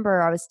 I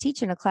remember I was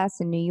teaching a class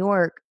in New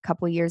York a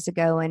couple years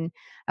ago, and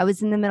I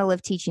was in the middle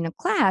of teaching a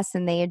class,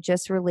 and they had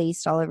just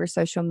released all over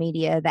social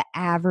media the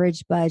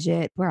average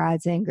budget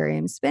brides and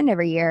grooms spend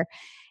every year.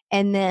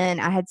 And then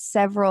I had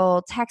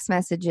several text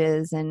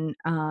messages and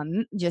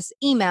just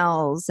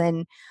emails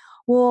and,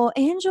 well,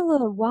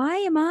 Angela, why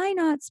am I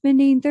not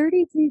spending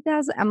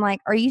 32,000? I'm like,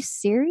 are you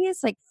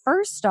serious? Like,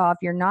 first off,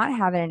 you're not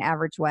having an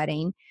average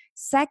wedding.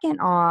 Second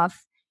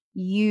off,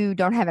 you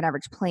don't have an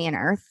average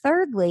planner.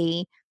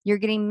 Thirdly, you're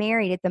getting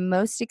married at the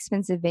most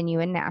expensive venue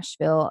in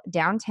Nashville,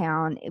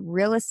 downtown,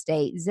 real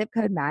estate, zip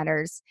code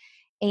matters,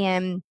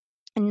 and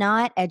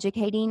not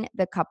educating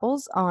the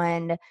couples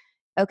on,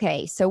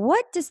 okay, so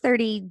what does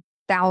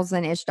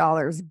 30,000-ish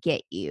dollars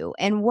get you?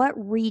 And what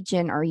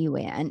region are you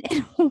in?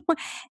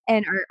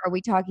 And are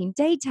we talking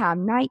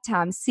daytime,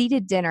 nighttime,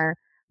 seated dinner,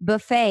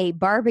 buffet,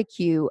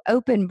 barbecue,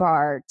 open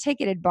bar,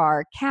 ticketed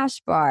bar,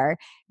 cash bar,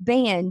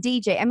 band,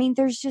 DJ? I mean,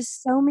 there's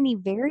just so many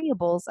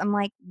variables. I'm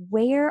like,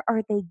 where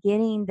are they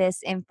getting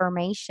this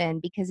information?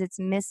 Because it's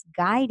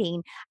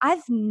misguiding.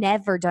 I've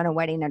never done a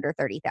wedding under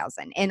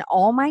 30,000 in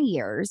all my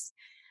years.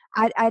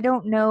 I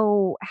don't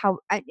know how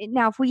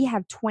now if we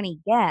have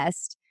 20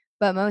 guests,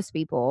 but most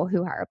people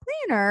who hire a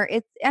planner,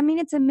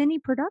 it's a mini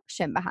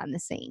production behind the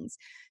scenes.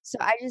 So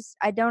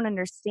I don't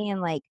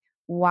understand, like,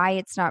 why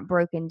it's not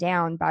broken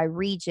down by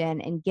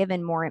region and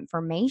given more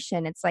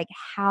information. It's like,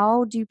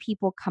 how do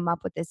people come up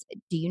with this?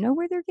 Do you know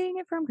where they're getting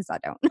it from? Because I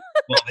don't.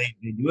 Well,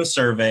 they do a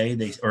survey,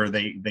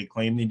 they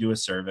claim they do a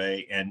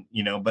survey, and,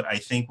 but I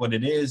think what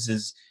it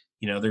is,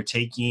 they're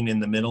taking in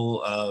the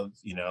middle of,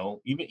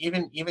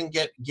 even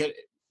get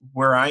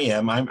where I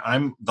am.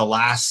 I'm the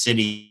last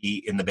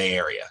city in the Bay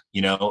Area,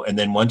 and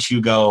then once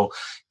you go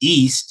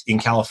east in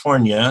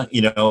California,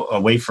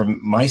 away from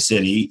my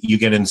city, you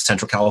get in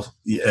Central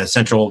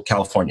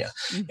California.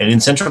 Mm-hmm. And in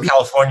Central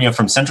California,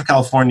 from Central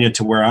California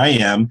to where I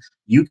am,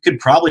 you could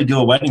probably do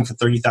a wedding for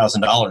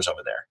 $30,000 over there,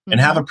 mm-hmm.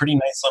 and have a pretty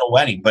nice little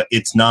wedding, but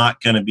it's not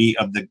going to be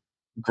of the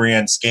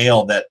grand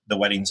scale that the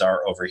weddings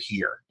are over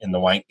here in the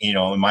wine, in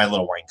my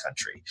little wine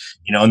country,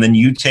 and then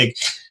you take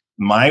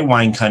my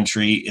wine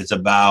country is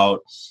about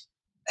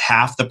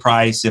half the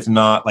price, if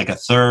not like a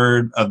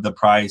third of the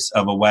price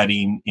of a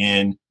wedding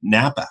in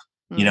Napa,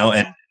 mm-hmm.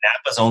 And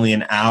Napa's only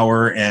an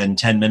hour and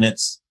 10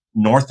 minutes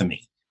north of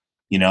me,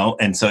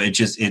 and so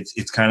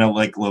it's kind of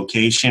like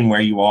location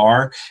where you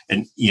are.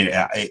 And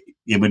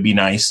it would be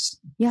nice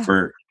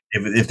for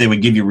if they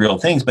would give you real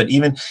things, but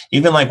even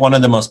like one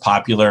of the most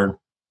popular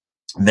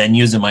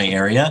venues in my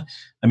area,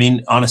 I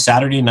mean, on a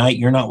Saturday night,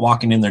 you're not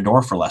walking in their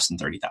door for less than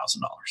 $30,000.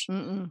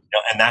 And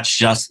that's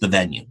just the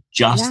venue,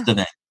 the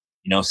venue.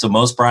 So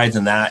most brides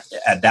at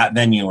that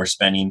venue are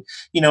spending,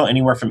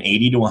 anywhere from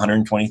 $80,000 to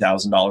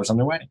 $120,000 on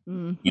their wedding.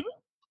 Mm-hmm.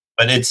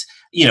 But it's,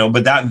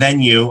 but that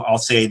venue, I'll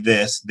say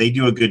this, they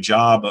do a good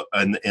job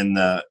in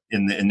the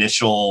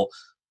initial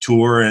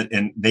tour,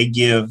 and they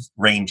give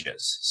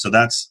ranges. So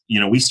that's,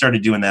 we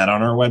started doing that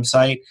on our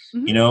website.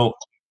 Mm-hmm.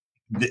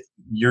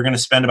 You're going to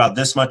spend about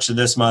this much to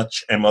this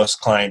much, and most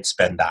clients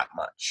spend that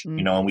much, and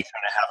we kind of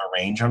have a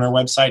range on our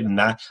website. And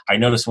that, I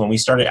noticed when we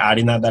started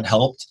adding that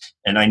helped.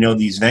 And I know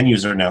these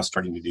venues are now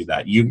starting to do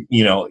that.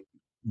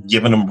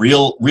 Giving them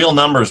real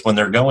numbers when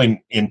they're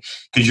going in,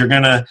 because you're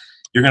going to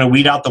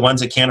weed out the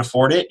ones that can't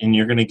afford it, and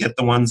you're going to get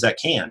the ones that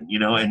can,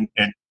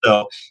 and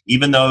so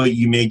even though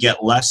you may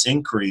get less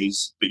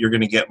inquiries, but you're going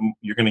to get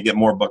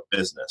more book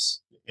business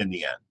in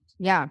the end.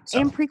 Yeah. So.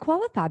 And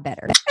pre-qualify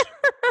better.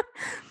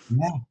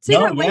 Yeah. So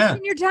you're not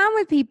wasting your time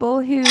with people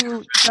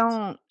who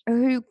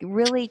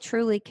really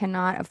truly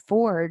cannot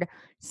afford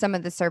some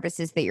of the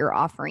services that you're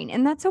offering.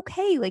 And that's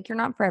okay. Like, you're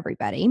not for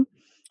everybody.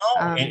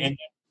 And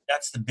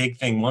that's the big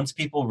thing. Once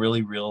people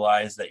really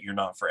realize that you're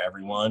not for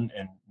everyone,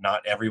 and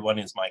not everyone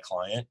is my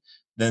client,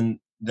 then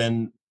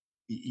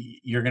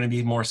you're going to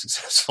be more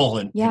successful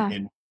in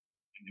the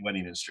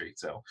wedding industry.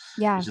 So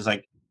it's just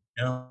like,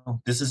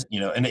 this is,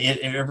 and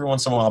every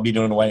once in a while I'll be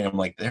doing a wedding. I'm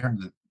like,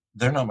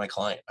 they're not my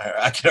client.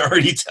 I can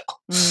already tell.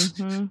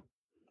 Mm-hmm.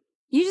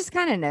 You just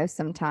kind of know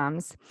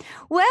sometimes.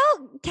 Well,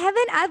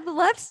 Kevin, I've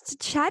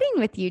loved chatting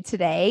with you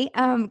today.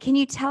 Can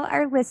you tell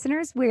our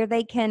listeners where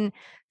they can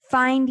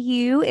find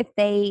you if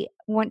they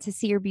want to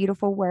see your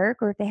beautiful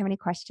work, or if they have any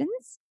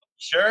questions?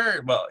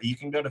 Sure. Well, you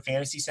can go to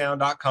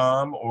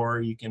fantasysound.com,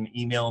 or you can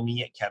email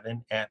me at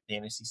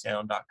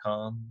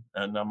kevin@fantasysound.com.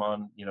 And I'm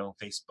on,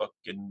 Facebook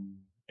and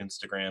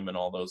Instagram and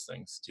all those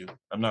things too.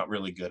 I'm not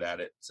really good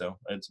at it, so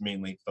it's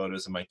mainly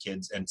photos of my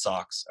kids and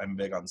socks. I'm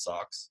big on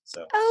socks.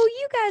 So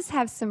you guys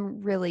have some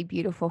really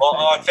beautiful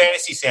photos. On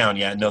Fantasy Sound,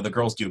 the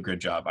girls do a good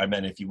job. I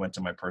meant if you went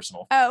to my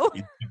personal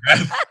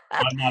Instagram,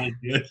 I'm not as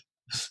good.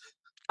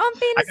 on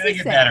Fantasy I gotta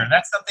get Sound. better.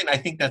 That's something I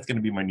think that's going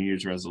to be my New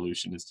Year's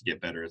resolution, is to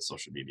get better at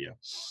social media.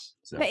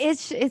 So But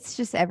it's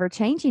just ever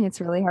changing.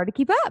 It's really hard to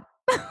keep up.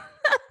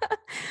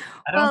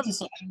 I don't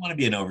want to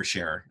be an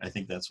oversharer. I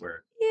think that's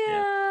where.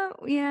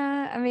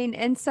 Yeah. I mean,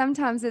 and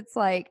sometimes it's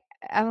like,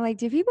 I'm like,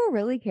 do people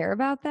really care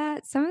about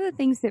that? Some of the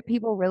things that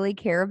people really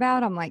care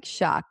about, I'm like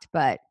shocked.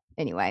 But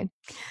anyway,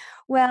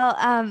 well,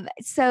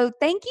 so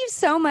thank you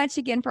so much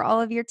again for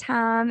all of your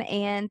time,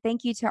 and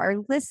thank you to our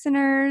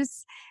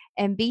listeners.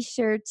 And be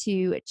sure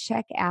to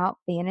check out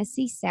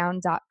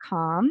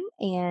fantasysound.com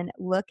and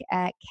look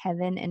at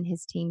Kevin and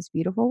his team's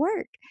beautiful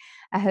work.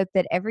 I hope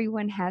that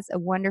everyone has a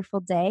wonderful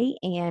day,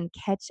 and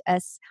catch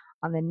us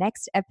on the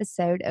next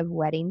episode of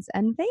Weddings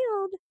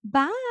Unveiled.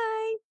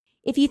 Bye.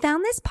 If you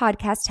found this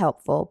podcast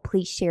helpful,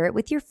 please share it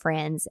with your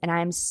friends, and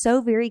I am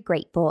so very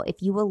grateful if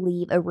you will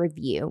leave a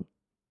review.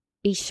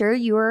 Be sure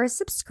you are a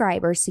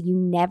subscriber so you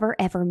never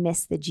ever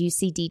miss the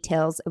juicy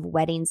details of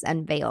Weddings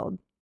Unveiled.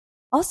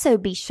 Also,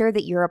 be sure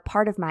that you're a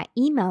part of my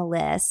email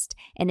list,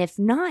 and if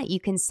not, you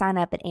can sign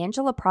up at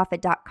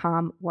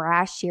angelaprofit.com, where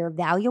I share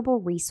valuable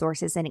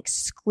resources and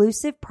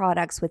exclusive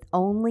products with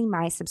only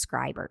my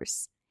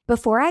subscribers.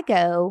 Before I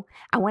go,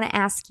 I want to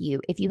ask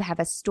you, if you have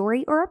a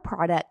story or a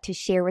product to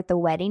share with the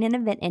wedding and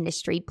event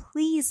industry,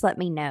 please let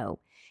me know.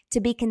 To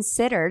be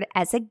considered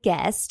as a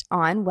guest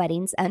on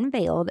Weddings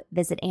Unveiled,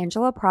 visit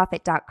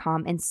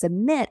angelaprofit.com and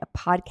submit a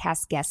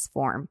podcast guest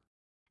form.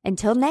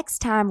 Until next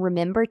time,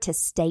 remember to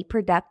stay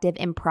productive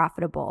and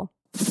profitable.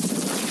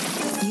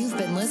 You've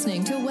been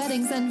listening to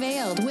Weddings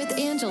Unveiled with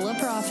Angela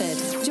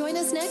Profit. Join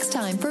us next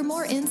time for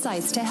more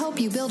insights to help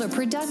you build a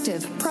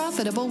productive,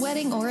 profitable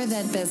wedding or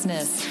event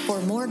business. For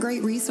more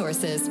great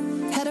resources,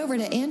 head over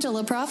to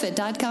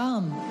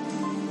angelaprofit.com.